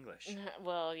like the English.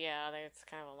 Well, yeah, that's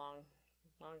kind of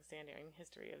a long-standing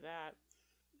history of that.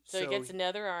 So he gets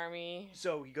another army.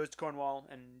 So he goes to Cornwall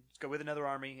and go with another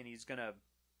army, and he's gonna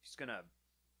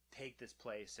take this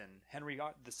place. And Henry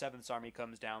VII's army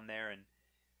comes down there, and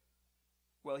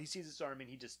well, he sees this army,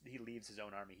 and he leaves his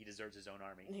own army. He deserts his own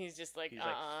army. He's just like, He's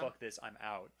like, fuck this, I'm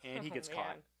out, and he gets Oh, caught.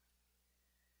 man.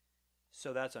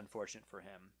 So that's unfortunate for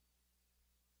him.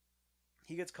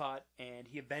 he gets caught, and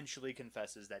he eventually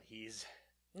confesses that he's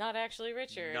Not actually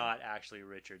Richard. not actually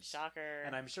Richard. Shocker.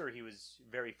 And I'm sure he was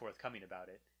very forthcoming about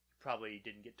it. Probably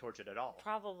didn't get tortured at all.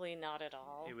 Probably not at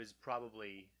all. It was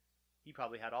probably... He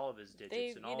probably had all of his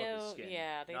digits and all of his skin.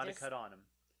 Yeah, not a cut on him.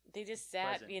 They just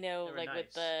sat, Present. like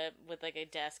nice. with like a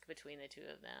desk between the two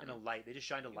of them. And a light. They just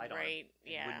shined a light on him. Right,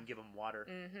 And yeah. wouldn't give him water.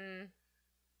 Mm-hmm.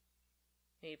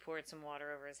 He poured some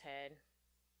water over his head.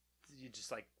 You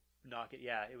just, like, knock it.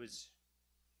 Yeah, it was...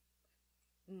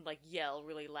 Like, yell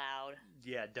really loud.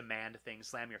 Yeah, demand things.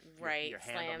 Slam your hand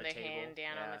Slam on the table. hand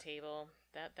down Yeah. on the table.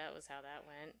 That was how that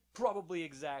went. Probably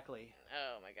exactly.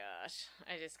 Oh my gosh.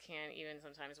 I just can't even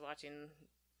sometimes watching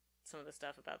some of the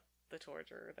stuff about the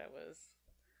torture that was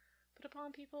put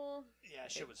upon people. Yeah,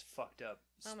 shit was fucked up.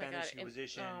 Oh my Spanish god.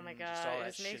 Inquisition. Oh my just god. all It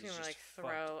that just makes shit me is want to just like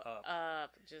throw fucked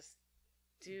up. Just,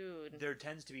 dude. There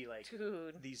tends to be like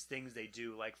Dude. these things they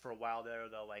do. Like for a while there,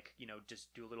 they'll like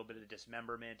just do a little bit of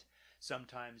dismemberment.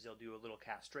 Sometimes they'll do a little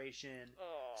castration.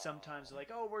 Oh. Sometimes they're like,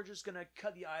 oh, we're just gonna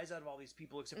cut the eyes out of all these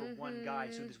people except for one guy,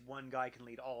 so this one guy can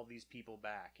lead all these people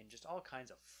back, and just all kinds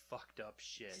of fucked up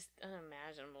shit. Just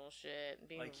unimaginable shit.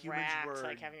 Being Like, humans racked, were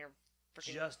like having your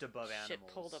freaking just above shit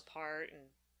animals. pulled apart and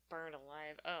burned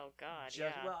alive. Oh god, Just,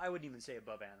 yeah. Well, I wouldn't even say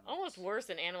above animals. Almost worse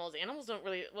than animals. Animals don't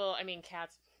really. Well, I mean,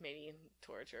 cats maybe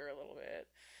torture a little bit,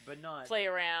 but not play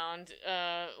around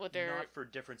with their not for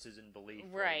differences in belief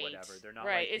right, or whatever. They're not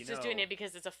right. like, It's just doing it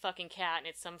because it's a fucking cat and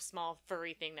it's some small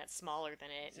furry thing that's smaller than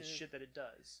it. It's the and, shit that it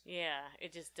does. yeah,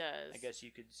 it just does. I guess you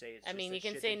could say it's. I just mean, the you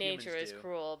can shit say that humans nature is do.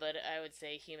 cruel, but I would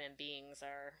say human beings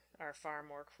are far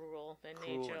more cruel than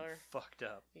Cruel nature. and fucked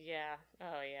up. Yeah.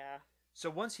 Oh yeah.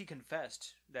 So once he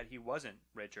confessed that he wasn't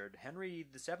Richard, Henry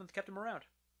VII kept him around.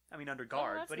 I mean, under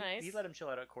guard, that's but nice. he let him chill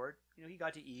out at court. He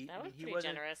got to eat. That was I mean, he pretty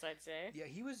wasn't- generous, I'd say. Yeah,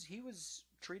 he was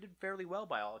treated fairly well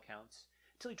by all accounts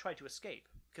until he tried to escape.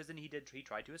 Because then he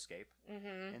tried to escape,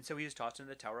 Mm-hmm. and so he was tossed into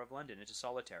the Tower of London into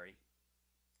solitary.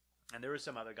 And there was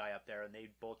some other guy up there, and they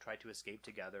both tried to escape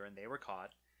together, and they were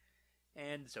caught,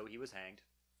 and so he was hanged.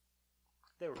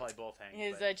 They were probably both hanged.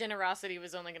 His but- generosity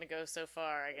was only going to go so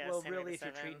far, I guess. well, Henry really, if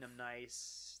you're VII. treating him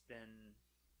nice, then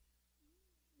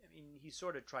I mean, he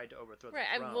sort of tried to overthrow the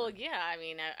Right. throne. Well, yeah. I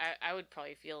mean, I would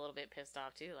probably feel a little bit pissed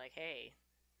off too. Like, hey,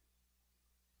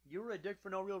 You were a dick for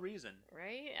no real reason.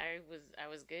 right? I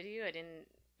was good to you. I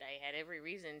had every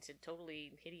reason to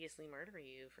totally hideously murder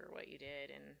you for what you did,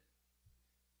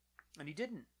 And he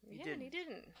didn't. He yeah, didn't. and he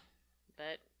didn't.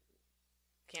 But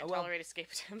can't Oh, well. tolerate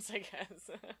escape attempts, I guess.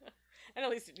 And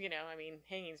at least I mean,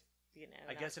 hanging's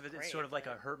I guess if it's sort of like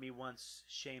a hurt me once,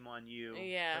 shame on you.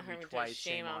 yeah, hurt me hurt me twice,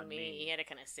 shame on me. He had to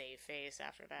kind of save face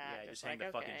after that. Yeah, just hang the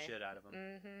fucking shit out of him.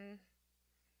 Mm-hmm.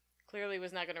 Clearly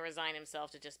was not going to resign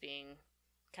himself to just being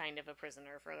kind of a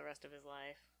prisoner for the rest of his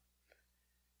life.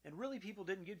 And really, people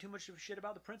didn't give too much of a shit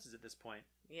about the princes at this point.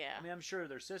 Yeah. I mean, I'm sure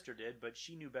their sister did, but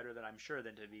she knew better than I'm sure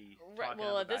than to be Right, talking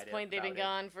well, at this about it- point, they've been about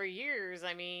it. gone for years.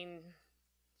 I mean,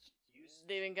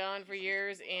 they've been gone for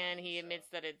years, and he admits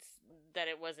that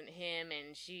it wasn't him.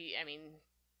 And she, I mean,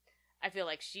 I feel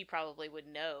like she probably would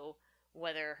know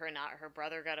whether or not her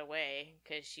brother got away,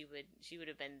 because she would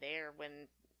have been there when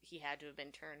he had to have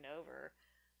been turned over.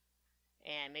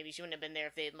 And maybe she wouldn't have been there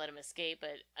if they had let him escape.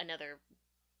 But another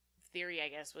theory, I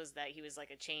guess, was that he was like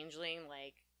a changeling,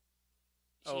 like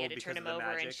she Oh, had to because turn of him the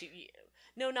over, and magic?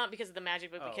 no, not because of the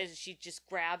magic, but Oh. because she just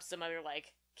grabbed some other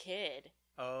like kid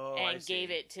Oh, I and see.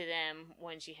 gave it to them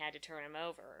when she had to turn him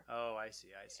over, Oh, I see.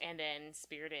 and then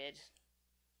spirited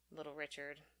little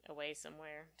Richard away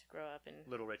somewhere to grow up in.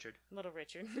 Little Richard. Little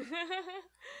Richard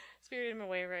spirited him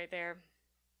away right there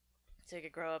so he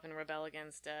could grow up and rebel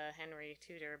against Henry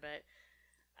Tudor, but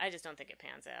I just don't think it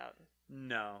pans out.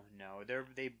 No,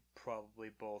 they probably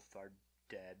both are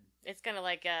dead. It's kind of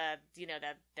like that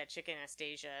chick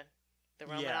Anastasia, the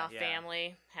Romanov Yeah.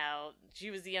 family. How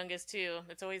she was the youngest too.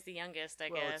 It's always the youngest, I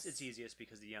well, guess. it's easiest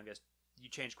because the youngest, you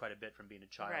change quite a bit from being a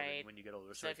child Right. and when you get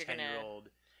older. So So, if a you're gonna- 10-year-old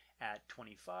at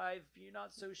 25, you're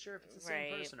not so sure if it's the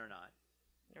same Right. person or not.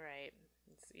 Right.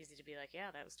 It's easy to be like,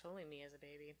 yeah, that was totally me as a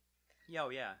baby. Yeah, oh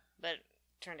yeah. But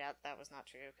turned out that was not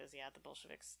true because the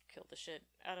Bolsheviks killed the shit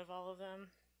out of all of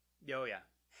them. Yeah, oh yeah.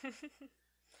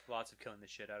 Lots of killing the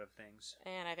shit out of things.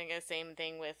 And I think the same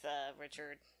thing with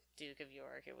Richard, Duke of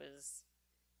York. It was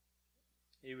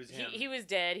him. he was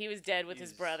dead. He was dead with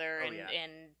his He's- brother, oh, and yeah.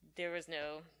 and there was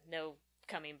no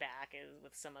coming back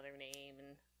with some other name,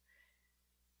 and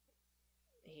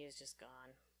he is just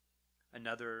gone.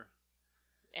 Another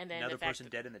And then another the fact person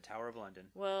dead in the Tower of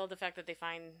London. well, the fact that they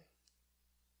find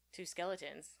two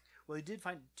skeletons. Well, they did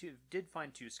find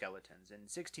two skeletons. In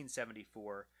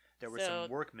 1674, there were So- some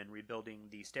workmen rebuilding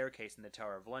the staircase in the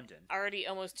Tower of London. Already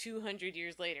almost 200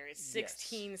 years later. It's Yes.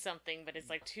 16 something, but it's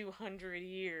like 200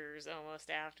 years almost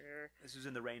after. This was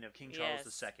in the reign of King Charles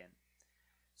Yes. II.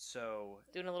 So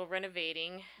Doing a little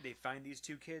renovating. they find these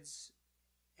two kids,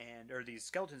 or these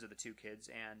skeletons of the two kids,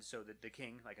 and so the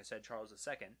king, like I said, Charles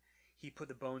II, he put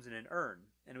the bones in an urn,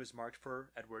 and it was marked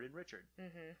for Edward and Richard.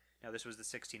 Mm-hmm. Now this was the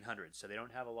 1600s, so they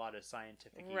don't have a lot of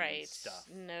scientific Right. stuff.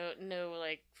 No,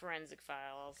 like, forensic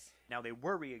files. Now they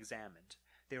were re-examined.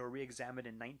 They were re-examined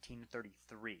in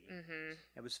 1933. Mm-hmm.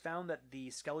 It was found that the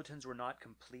skeletons were not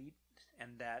complete,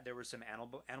 and that there were some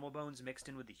animal bones mixed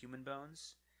in with the human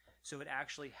bones. So it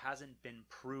actually hasn't been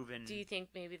proven. Do you think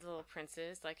maybe the little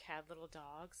princes, like, had little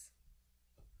dogs?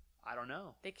 I don't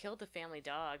know. They killed the family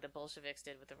dog, the Bolsheviks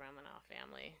did with the Romanov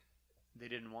family. They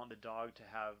didn't want the dog to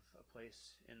have a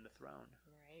place in the throne.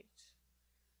 Right.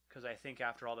 Because I think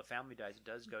after all the family dies, it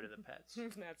does go to the pets.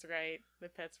 That's right. The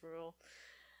pets rule.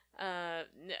 I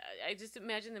just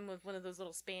imagine them with one of those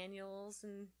little spaniels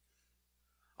and...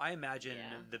 I imagine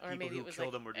Yeah. the Or people maybe who it was killed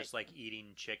like- them were just like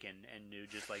eating chicken and knew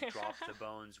just like drop the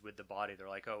bones with the body. They're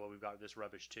like, oh, well, we've got this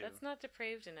rubbish too. That's not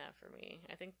depraved enough for me.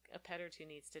 I think a pet or two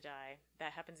needs to die.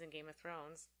 That happens in Game of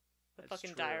Thrones. The That's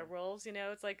fucking true. dire wolves, you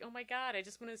know? It's like, oh my god, I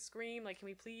just want to scream. Like, can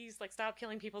we please, like, stop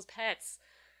killing people's pets?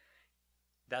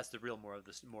 That's the real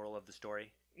moral of the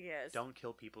story. Yes. Don't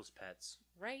kill people's pets.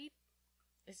 Right?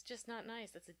 It's just not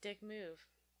nice. That's a dick move.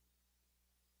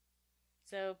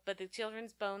 So, but the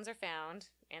children's bones are found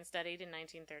and studied in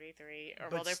 1933. Or,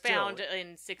 But well, they're still, found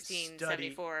in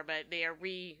 1674, but they are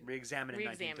Re-examined in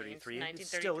Re-examined 1933. in And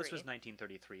still, this was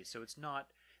 1933. 1933, so it's not.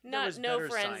 There not was no better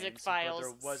forensic science, files. But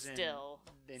there wasn't still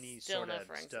any still sort no of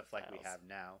forensic stuff like we files. have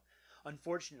now.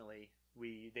 Unfortunately,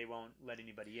 they won't let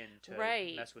anybody in to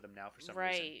Right. mess with them now for some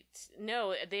right. reason.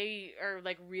 No, they are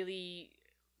like really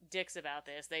dicks about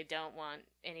this. They don't want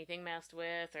anything messed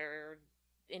with or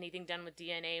anything done with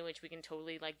DNA, which we can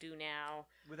totally like do now.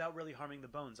 Without really harming the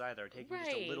bones either, taking right.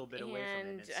 just a little bit away from it.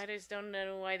 And It's- I just don't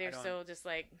know why they're don't- so just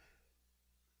like.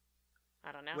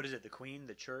 I don't know. What is it? The Queen,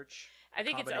 the Church? I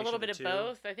think it's a combination little of the bit of two?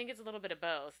 both. I think it's a little bit of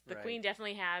both. The Right. Queen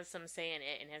definitely has some say in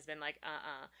it and has been like,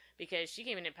 because she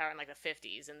came into power in like the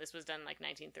 50s, and this was done like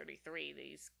 1933.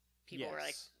 These people were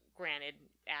like Yes. granted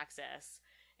access,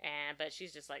 but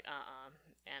she's just like,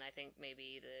 and I think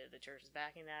maybe the church is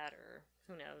backing that, or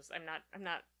who knows. I'm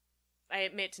not. I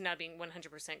admit to not being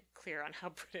 100% clear on how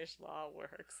British law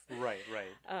works. Right.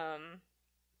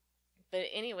 But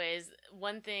anyways,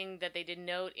 one thing that they did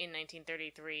note in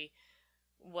 1933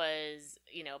 was,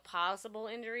 possible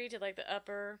injury to like the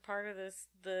upper part of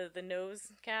the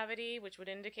nose cavity, which would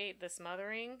indicate the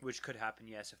smothering. Which could happen,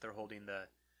 yes, if they're holding the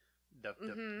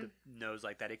nose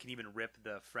like that. It can even rip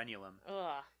the frenulum,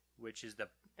 Ugh, which is the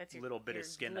that's your little bit your of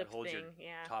skin lip that holds your thing,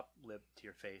 yeah. top lip to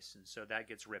your face, and so that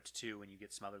gets ripped too when you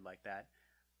get smothered like that.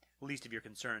 Least of your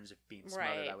concerns if being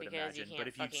smothered, Right, I would because imagine. you But can't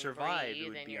if you'd fucking survived, it breathe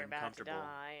would and be you're uncomfortable. about to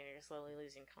die and you're slowly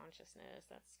losing consciousness.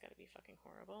 That's gotta be fucking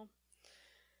horrible.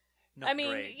 Not I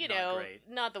mean, great. not not great.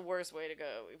 not the worst way to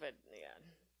go, but yeah,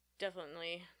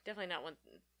 definitely not one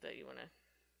that you want to.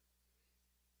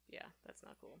 Yeah, that's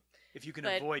not cool. If you can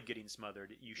but- avoid getting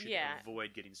smothered, you should Yeah.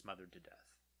 avoid getting smothered to death.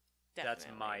 Definitely.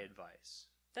 That's my advice.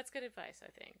 That's good advice, I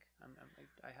think.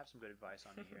 I have some good advice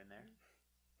on me here and there.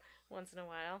 Once in a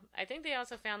while. I think they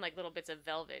also found like little bits of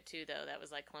velvet too, though, that was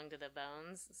like clung to the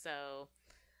bones. So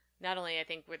not only I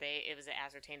think it was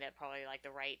ascertained at probably like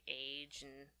the right age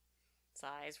and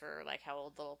size for like how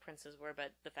old the little princes were,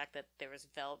 but the fact that there was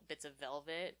bits of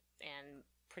velvet and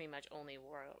pretty much only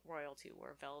royalty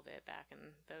wore velvet back in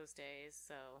those days.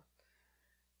 So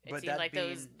it But seemed that like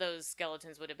being- those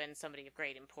skeletons would have been somebody of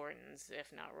great importance,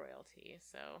 if not royalty.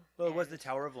 So Well, it was the and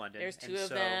Tower of London. There's and two of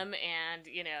so them, and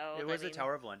It was the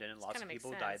Tower of London, and this lots of kinda makes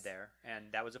people died sense. there.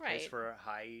 And that was a place Right. for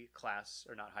high class,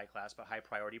 or not high class, but high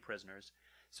priority prisoners.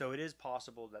 So it is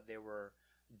possible that they were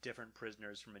different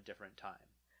prisoners from a different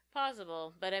time.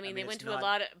 Possible, but I mean, they mean, went it's to not-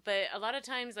 a lot of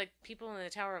times, like, people in the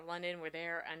Tower of London were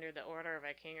there under the order of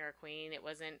a king or a queen. It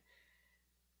wasn't,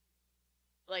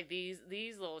 like, these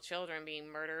little children being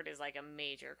murdered is, like, a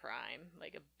major crime,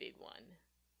 like, a big one.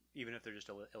 Even if they're just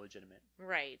illegitimate.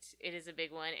 Right, it is a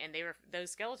big one, and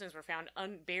those skeletons were found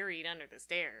buried under the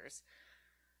stairs.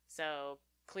 So,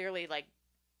 clearly, like,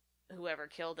 whoever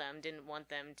killed them didn't want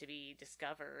them to be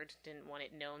discovered, didn't want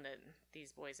it known that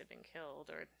these boys had been killed,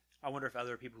 or... I wonder if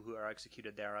other people who are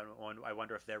executed there, I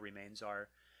wonder if their remains are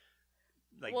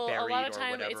like well, buried a lot of or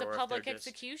time whatever. it's a or if public they're just-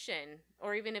 execution,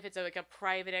 or even if it's like a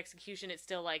private execution, it's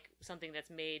still like something that's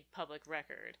made public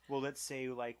record. Well, let's say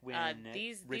like when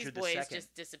These Richard boys II.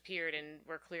 just disappeared and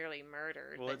were clearly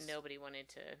murdered, Well, but it's- nobody wanted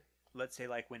to. let's say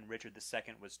like when Richard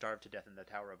II was starved to death in the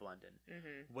Tower of London,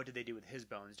 what did they do with his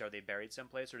bones? Are they buried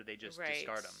someplace, or did they just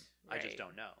discard them? I just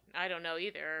don't know. I don't know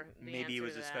either. Maybe it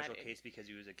was a special case because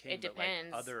he was a king. It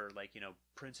depends. Like other, like, you know,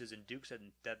 princes and dukes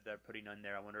that they're putting on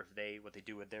there, I wonder if what they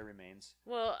do with their remains.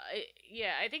 Well,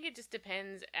 yeah, I think it just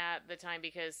depends at the time,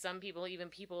 because some people, even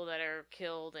people that are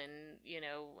killed and, you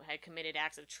know, had committed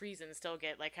acts of treason, still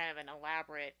get like kind of an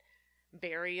elaborate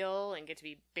burial and get to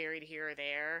be buried here or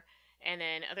there. And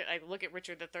then look at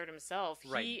Richard III himself.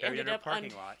 Right, He buried ended under up a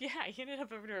parking lot. Yeah, he ended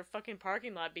up under a fucking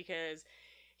parking lot because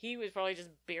he was probably just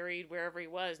buried wherever he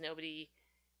was. Nobody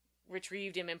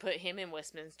retrieved him and put him in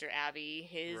Westminster Abbey.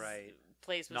 His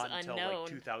place was not unknown. until like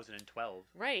 2012.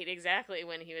 Right, exactly,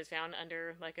 when he was found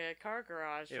under like a car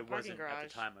garage. It wasn't at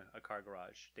the time a car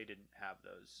garage. They didn't have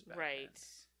those back right.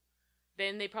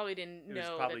 then. Then they probably didn't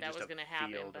know that was going to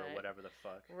happen. Field or whatever the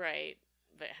fuck. Right,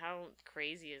 but how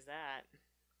crazy is that?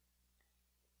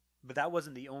 But that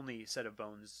wasn't the only set of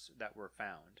bones that were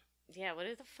found. Yeah, what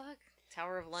is the fuck?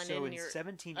 Tower of London. So in your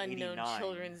 1789, unknown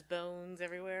children's bones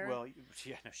everywhere. Well,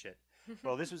 yeah, no shit.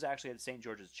 Well, this was actually at St.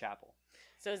 George's Chapel.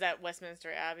 So is that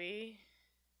Westminster Abbey?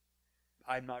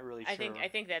 I'm not really sure. I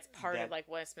think that's part of like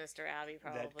Westminster Abbey,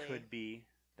 probably. That could be.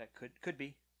 That could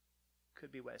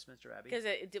be Westminster Abbey. Because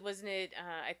wasn't it?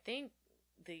 I think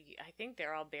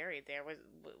they're all buried there.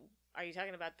 Are you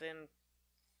talking about them?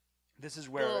 This is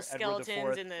where little skeletons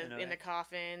Edward IV in the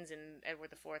coffins, and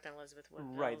Edward IV and Elizabeth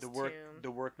Woodville's right. tomb. The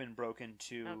workmen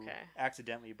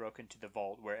accidentally broke into the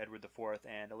vault where Edward IV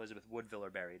and Elizabeth Woodville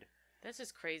are buried. That's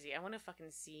just crazy. I want to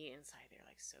fucking see inside there,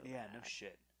 like, so Yeah, bad. no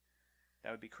shit.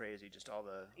 That would be crazy. Just all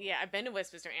the. Yeah, I've been to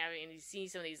Westminster Abbey, and you see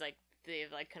some of these, like, they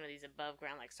have like kind of these above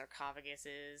ground like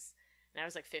sarcophaguses. And I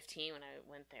was like 15 when I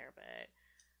went there, but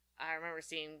I remember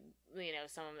seeing, you know,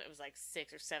 some of them, it was like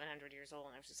 600 or 700 years old,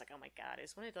 and I was just like, oh my god, I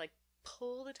just wanted to like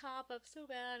pull the top up so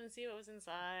bad and see what was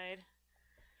inside.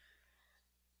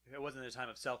 It wasn't the time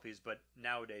of selfies, but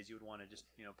nowadays you would want to just,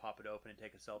 you know, pop it open and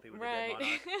take a selfie with the dead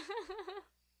monarch.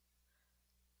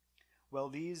 Well,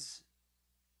 these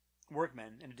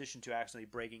workmen, in addition to actually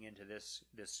breaking into this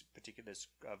particular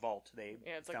vault, they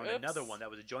found another one that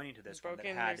was adjoining to this one that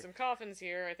had there's some coffins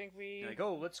here. I think we like,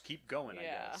 oh, let's keep going. I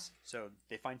guess so.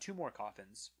 They find 2 more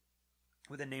coffins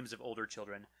with the names of older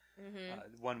children.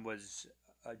 One was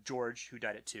George, who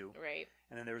died at 2, right,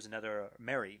 and then there was another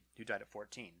Mary, who died at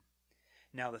 14.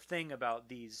 Now, the thing about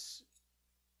these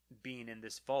being in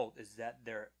this vault is that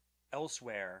they're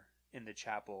elsewhere in the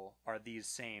chapel are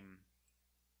these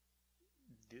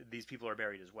people are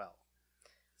buried as well.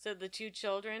 So the 2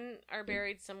 children are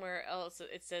buried somewhere else.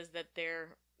 It says that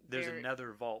there's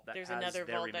another vault that has their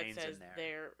remains in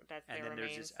there. That's and their then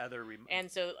remains. There's this other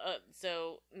and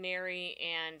so Mary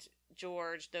and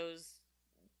George, those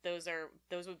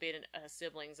would be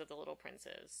siblings of the little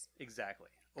princes. Exactly.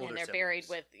 Older and they're siblings. Buried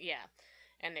with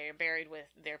and they're buried with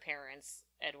their parents,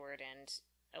 Edward and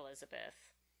Elizabeth.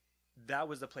 That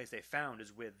was the place they found,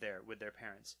 is with their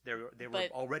parents. They were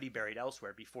already buried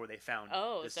elsewhere before they found.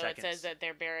 Oh, so it says that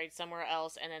they're buried somewhere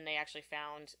else, and then they actually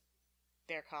found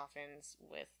their coffins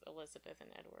with Elizabeth and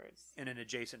Edward's in an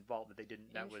adjacent vault that they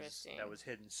didn't. That was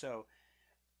hidden. So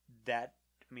that,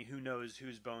 I mean, who knows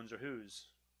whose bones are whose?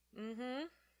 Mm-hmm.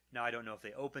 Now I don't know if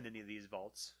they opened any of these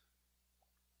vaults.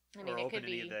 I mean, or it opened could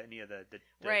be any of the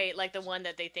right, like the one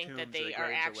that they think that they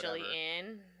are actually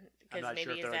in. Because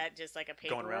maybe sure is that just like a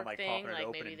paperwork around, like, thing?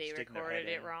 Like maybe they recorded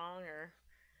it wrong or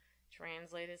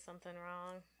translated something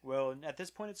wrong. Well, at this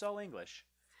point, it's all English.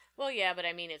 Well, yeah, but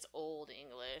I mean, it's old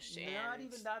English. Not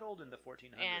even that old in the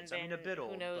 1400s. And then, I mean, a bit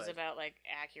old. Who knows about like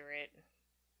accurate?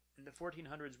 In the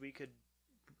 1400s, we could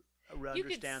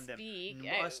understand them.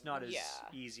 Us not as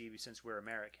easy since we're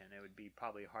American. It would be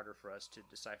probably harder for us to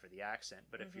decipher the accent.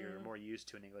 But if you're more used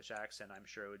to an English accent, I'm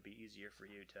sure it would be easier for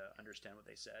you to understand what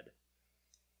they said.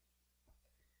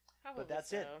 Probably but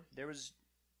that's it. There was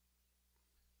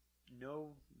no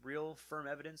real firm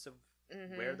evidence of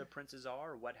where the princes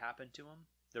are or what happened to them.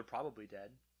 They're probably dead.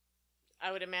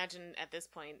 I would imagine at this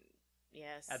point,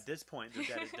 yes. At this point,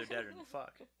 they're deader than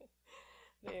fuck.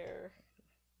 They're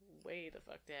way the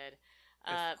fuck dead.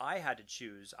 If I had to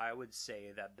choose, I would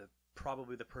say that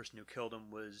probably the person who killed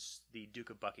him was the Duke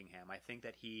of Buckingham. I think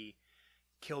that he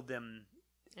killed them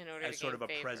in order as to sort of a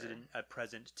favor.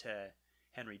 present to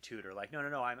Henry Tudor. Like, no,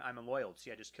 I'm loyal.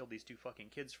 See, I just killed these 2 fucking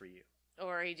kids for you.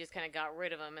 Or he just kind of got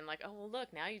rid of them and like, oh, well,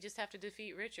 look, now you just have to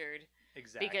defeat Richard.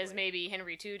 Exactly. Because maybe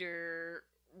Henry Tudor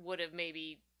would have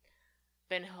maybe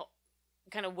been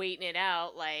kind of waiting it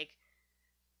out, like,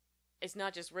 it's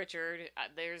not just Richard,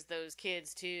 there's those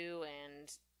kids too,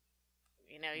 and,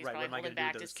 He's Right, what probably am I holding gonna do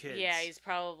back with those kids? Yeah, he's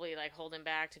probably like holding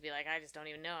back to be like, I just don't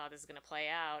even know how this is gonna play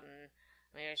out, and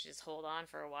maybe I should just hold on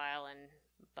for a while. And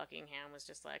Buckingham was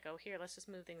just like, oh, here, let's just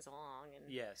move things along.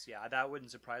 And Yes, yeah, that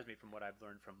wouldn't surprise me from what I've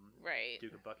learned from right,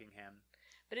 Duke of Buckingham.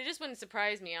 but it just wouldn't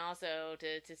surprise me also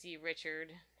to see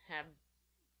Richard have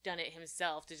done it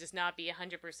himself, to just not be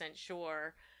 100%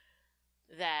 sure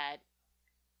that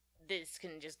this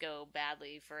can just go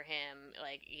badly for him.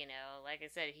 Like, like I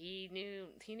said, he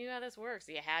knew how this works.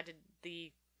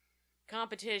 The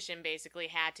competition basically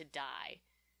had to die.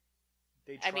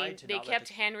 They kept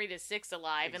Henry VI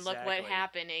alive, and look what Exactly.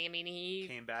 happened. He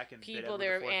came back and people bit Edward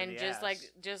there, IV in and the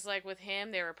just like with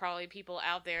him, there were probably people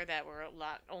out there that were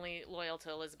not only loyal to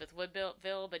Elizabeth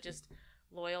Woodville, but just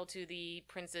loyal to the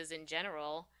princes in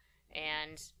general,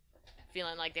 and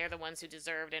feeling like they're the ones who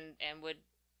deserved and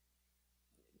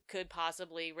could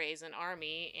possibly raise an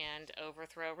army and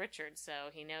overthrow Richard.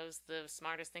 So he knows the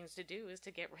smartest things to do is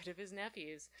to get rid of his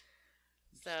nephews.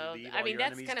 So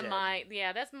that's kind of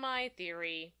that's my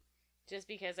theory. Just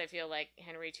because I feel like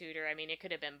Henry Tudor, it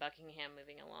could have been Buckingham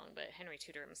moving along, but Henry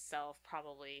Tudor himself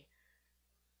probably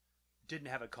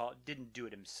didn't do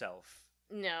it himself.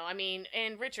 No,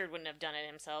 and Richard wouldn't have done it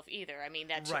himself either. Right,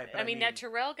 that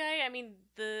Tyrrell guy.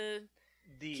 The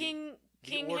King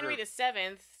Henry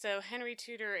VII. So Henry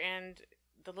Tudor and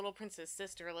the little prince's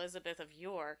sister Elizabeth of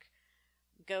York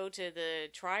go to the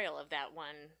trial of that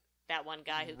one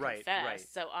guy who confessed. Right.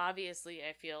 So obviously,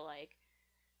 I feel like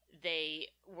they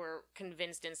were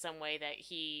convinced in some way that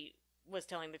he was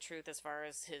telling the truth as far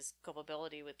as his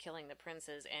culpability with killing the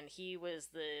princes, and he was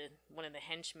one of the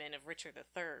henchmen of Richard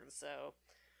III. So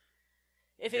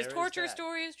if his torture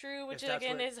story is true, which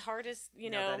again is hardest,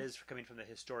 that is coming from the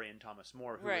historian Thomas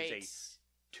More, who was a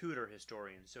Tudor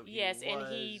historian. So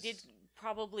and he did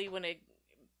probably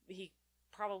he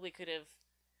probably could have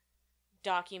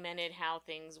documented how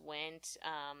things went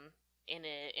in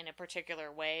a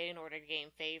particular way in order to gain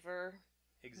favor.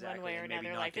 Exactly. One way or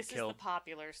another. Like, this is the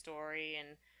popular story,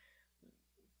 and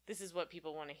this is what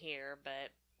people want to hear,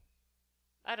 but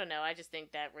I don't know. I just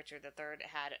think that Richard III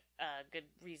had a good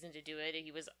reason to do it.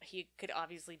 He could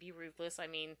obviously be ruthless.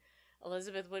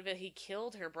 Elizabeth Woodville, he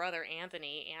killed her brother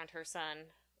Anthony and her son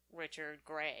Richard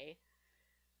Grey.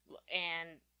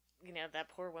 And, that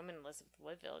poor woman Elizabeth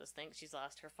Woodville just thinks she's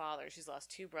lost her father. She's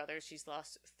lost 2 brothers. She's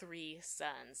lost 3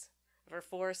 sons. Of her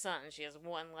 4 sons, she has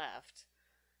 1 left.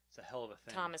 It's a hell of a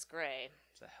thing. Thomas Grey.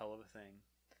 It's a hell of a thing.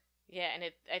 Yeah, and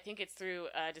I think it's through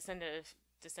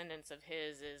descendants of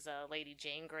his is Lady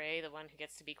Jane Grey, the one who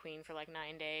gets to be queen for like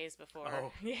 9 days before.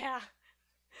 Oh. Yeah.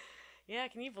 Yeah,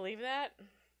 can you believe that?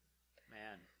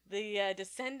 Man. The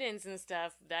descendants and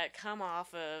stuff that come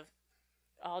off of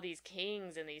all these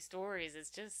kings and these stories,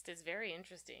 it's very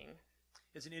interesting.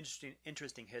 It's an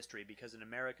interesting history, because in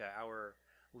America, our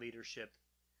leadership,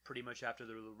 pretty much after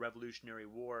the Revolutionary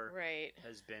War,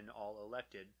 has been all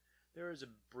elected. There was a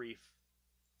brief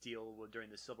deal during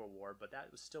the Civil War, but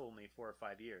that was still only 4 or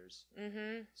 5 years.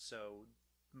 Mm-hmm. So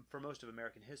for most of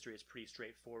American history, it's pretty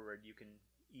straightforward. You can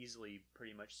easily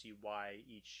pretty much see why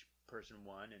each person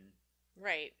won.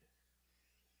 Right.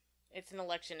 It's an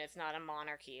election. It's not a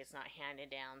monarchy. It's not handed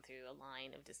down through a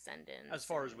line of descendants. As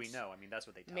far as we know. That's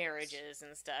what they tell marriages us.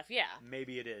 And stuff, yeah.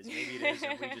 Maybe it is.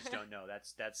 And we just don't know.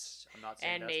 That's. I'm not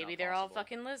saying. And that's maybe not they're possible. all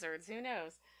fucking lizards. Who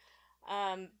knows?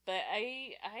 But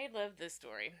I love this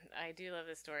story. I do love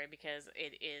this story because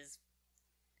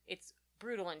it's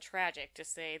brutal and tragic, to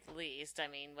say the least.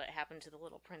 What happened to the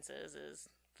little princes is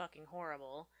fucking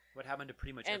horrible. What happened to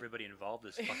pretty much everybody involved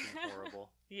is fucking horrible.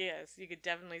 Yes, you could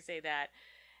definitely say that.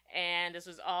 And this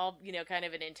was all, kind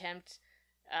of an attempt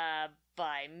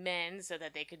by men so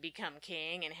that they could become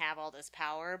king and have all this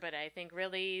power. But I think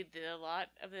really a lot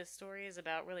of this story is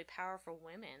about really powerful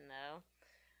women, though.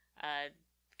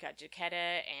 Got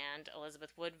Jacquetta and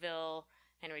Elizabeth Woodville,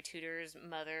 Henry Tudor's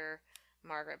mother,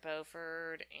 Margaret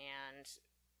Beaufort, and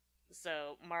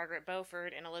so Margaret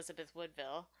Beaufort and Elizabeth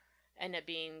Woodville end up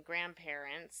being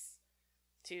grandparents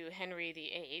to Henry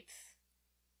VIII,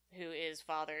 who is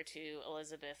father to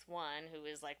Elizabeth I, who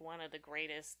is like one of the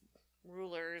greatest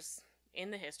rulers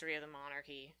in the history of the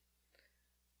monarchy,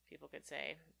 people could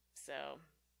say. So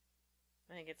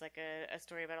I think it's like a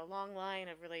story about a long line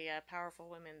of really powerful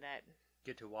women that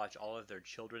get to watch all of their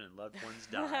children and loved ones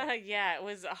die. Yeah, it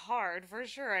was hard for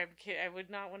sure. I would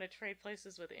not want to trade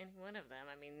places with any one of them.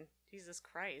 Jesus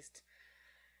Christ.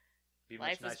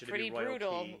 Life is pretty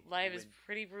brutal. Life is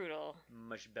pretty brutal.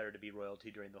 Much better to be royalty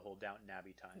during the whole Downton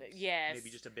Abbey times. Yes. Maybe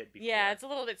just a bit before. Yeah, it's a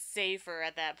little bit safer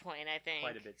at that point, I think.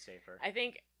 Quite a bit safer. I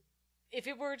think if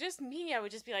it were just me, I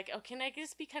would just be like, oh, can I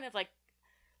just be kind of like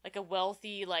a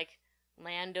wealthy, like,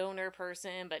 landowner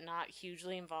person, but not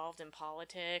hugely involved in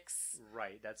politics.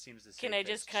 Right, that seems the Can I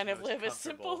just kind of live a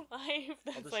simple life I'll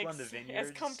that's just like run the vineyards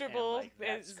as comfortable and, like,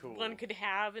 that's as cool. one could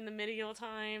have in the medieval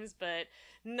times, but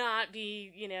not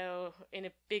be, you know, in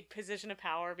a big position of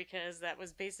power, because that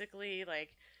was basically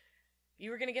like you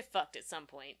were gonna get fucked at some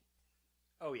point.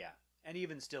 Oh yeah, and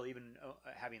even still, even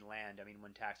having land, I mean,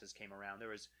 when taxes came around, there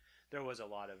was a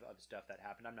lot of stuff that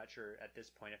happened. I'm not sure at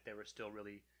this point if they were still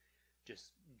really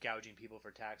just gouging people for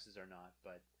taxes or not,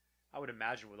 but I would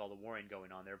imagine with all the warring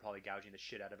going on, they were probably gouging the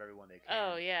shit out of everyone they can.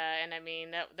 Oh yeah, and I mean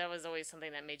that was always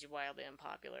something that made you wildly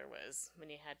unpopular, was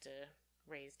when you had to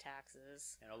raise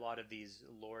taxes. And a lot of these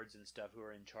lords and stuff who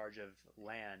are in charge of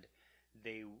land,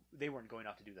 they weren't going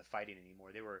off to do the fighting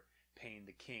anymore. They were paying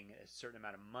the king a certain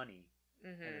amount of money,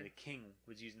 and then the king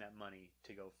was using that money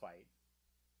to go fight.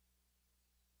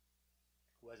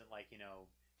 It wasn't like, you know,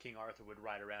 King Arthur would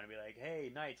ride around and be like, "Hey,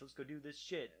 knights, let's go do this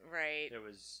shit." Right. There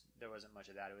wasn't much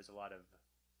of that. It was a lot of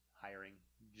hiring,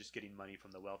 just getting money from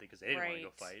the wealthy because they didn't want to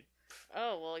go fight.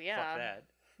 Oh well, yeah. Fuck that.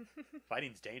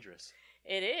 Fighting's dangerous.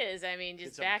 It is. I mean,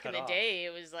 just back in the day,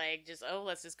 it was like just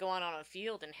let's just go on a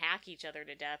field and hack each other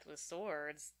to death with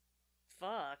swords.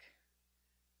 Fuck.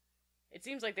 It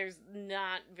seems like there's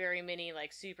not very many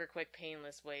like super quick,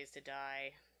 painless ways to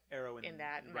die. Arrow in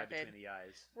that right method. Between the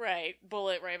eyes. Right,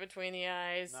 bullet right between the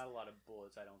eyes. Not a lot of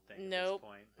bullets, I don't think. Nope. At this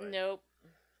point, but Nope.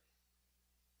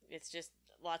 It's just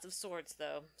lots of swords,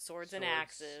 though. Swords and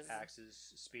axes.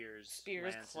 Axes, spears,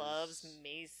 lances. Clubs,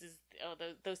 maces. Oh,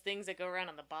 those things that go around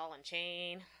on the ball and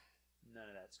chain. None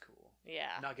of that's cool.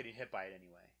 Yeah. Not getting hit by it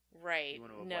anyway. Right. You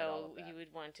want to avoid all of that. You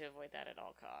would want to avoid that at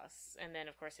all costs. And then,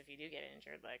 of course, if you do get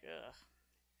injured, like, ugh.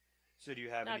 So do you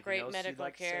have Not anything great else medical you'd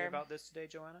like to say care. about this today,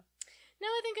 Joanna? No,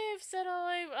 I think I've said all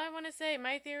I want to say.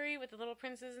 My theory with the little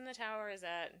princes in the tower is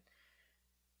that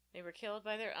they were killed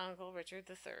by their uncle, Richard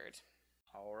III.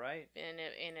 All right. In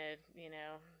a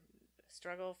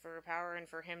struggle for power, and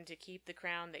for him to keep the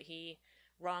crown that he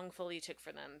wrongfully took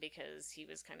for them, because he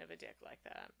was kind of a dick like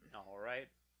that. All right.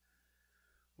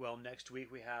 Well, next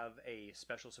week we have a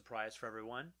special surprise for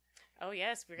everyone. Oh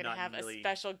yes, we're going to have a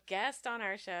special guest on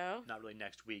our show. Not really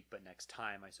next week, but next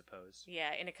time, I suppose.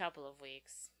 Yeah, in a couple of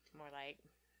weeks. More like.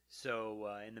 So,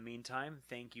 in the meantime,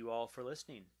 thank you all for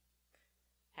listening.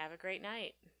 Have a great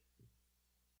night.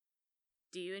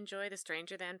 Do you enjoy the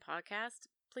Stranger Than podcast?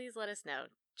 Please let us know.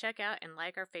 Check out and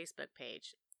like our Facebook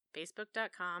page,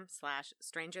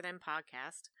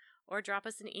 facebook.com/strangerthanpodcast, or drop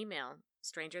us an email,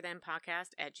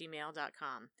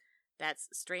 strangerthanpodcast@gmail.com. That's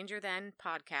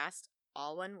strangerthanpodcast,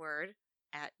 all one word,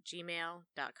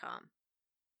 @gmail.com.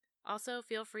 Also,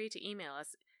 feel free to email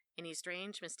us any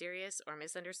strange, mysterious, or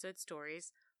misunderstood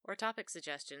stories or topic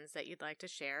suggestions that you'd like to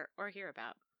share or hear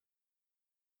about.